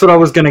 That's what I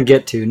was gonna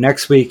get to.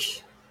 Next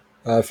week,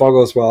 if all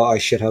goes well, I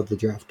should have the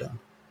draft done.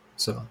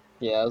 So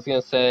yeah, I was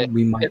gonna say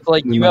it's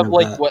like you have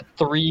like that.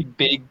 3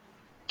 big,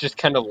 just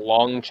kind of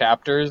long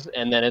chapters,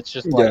 and then it's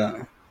just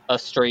like a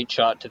straight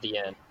shot to the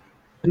end.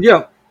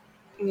 Yeah,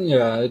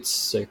 it's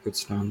Sacred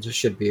Stones. It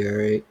should be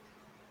alright.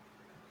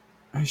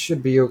 I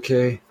should be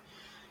okay.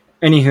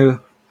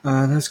 Anywho,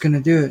 that's gonna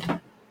do it,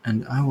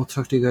 and I will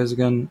talk to you guys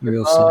again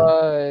real soon.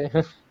 Bye.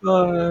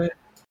 Bye.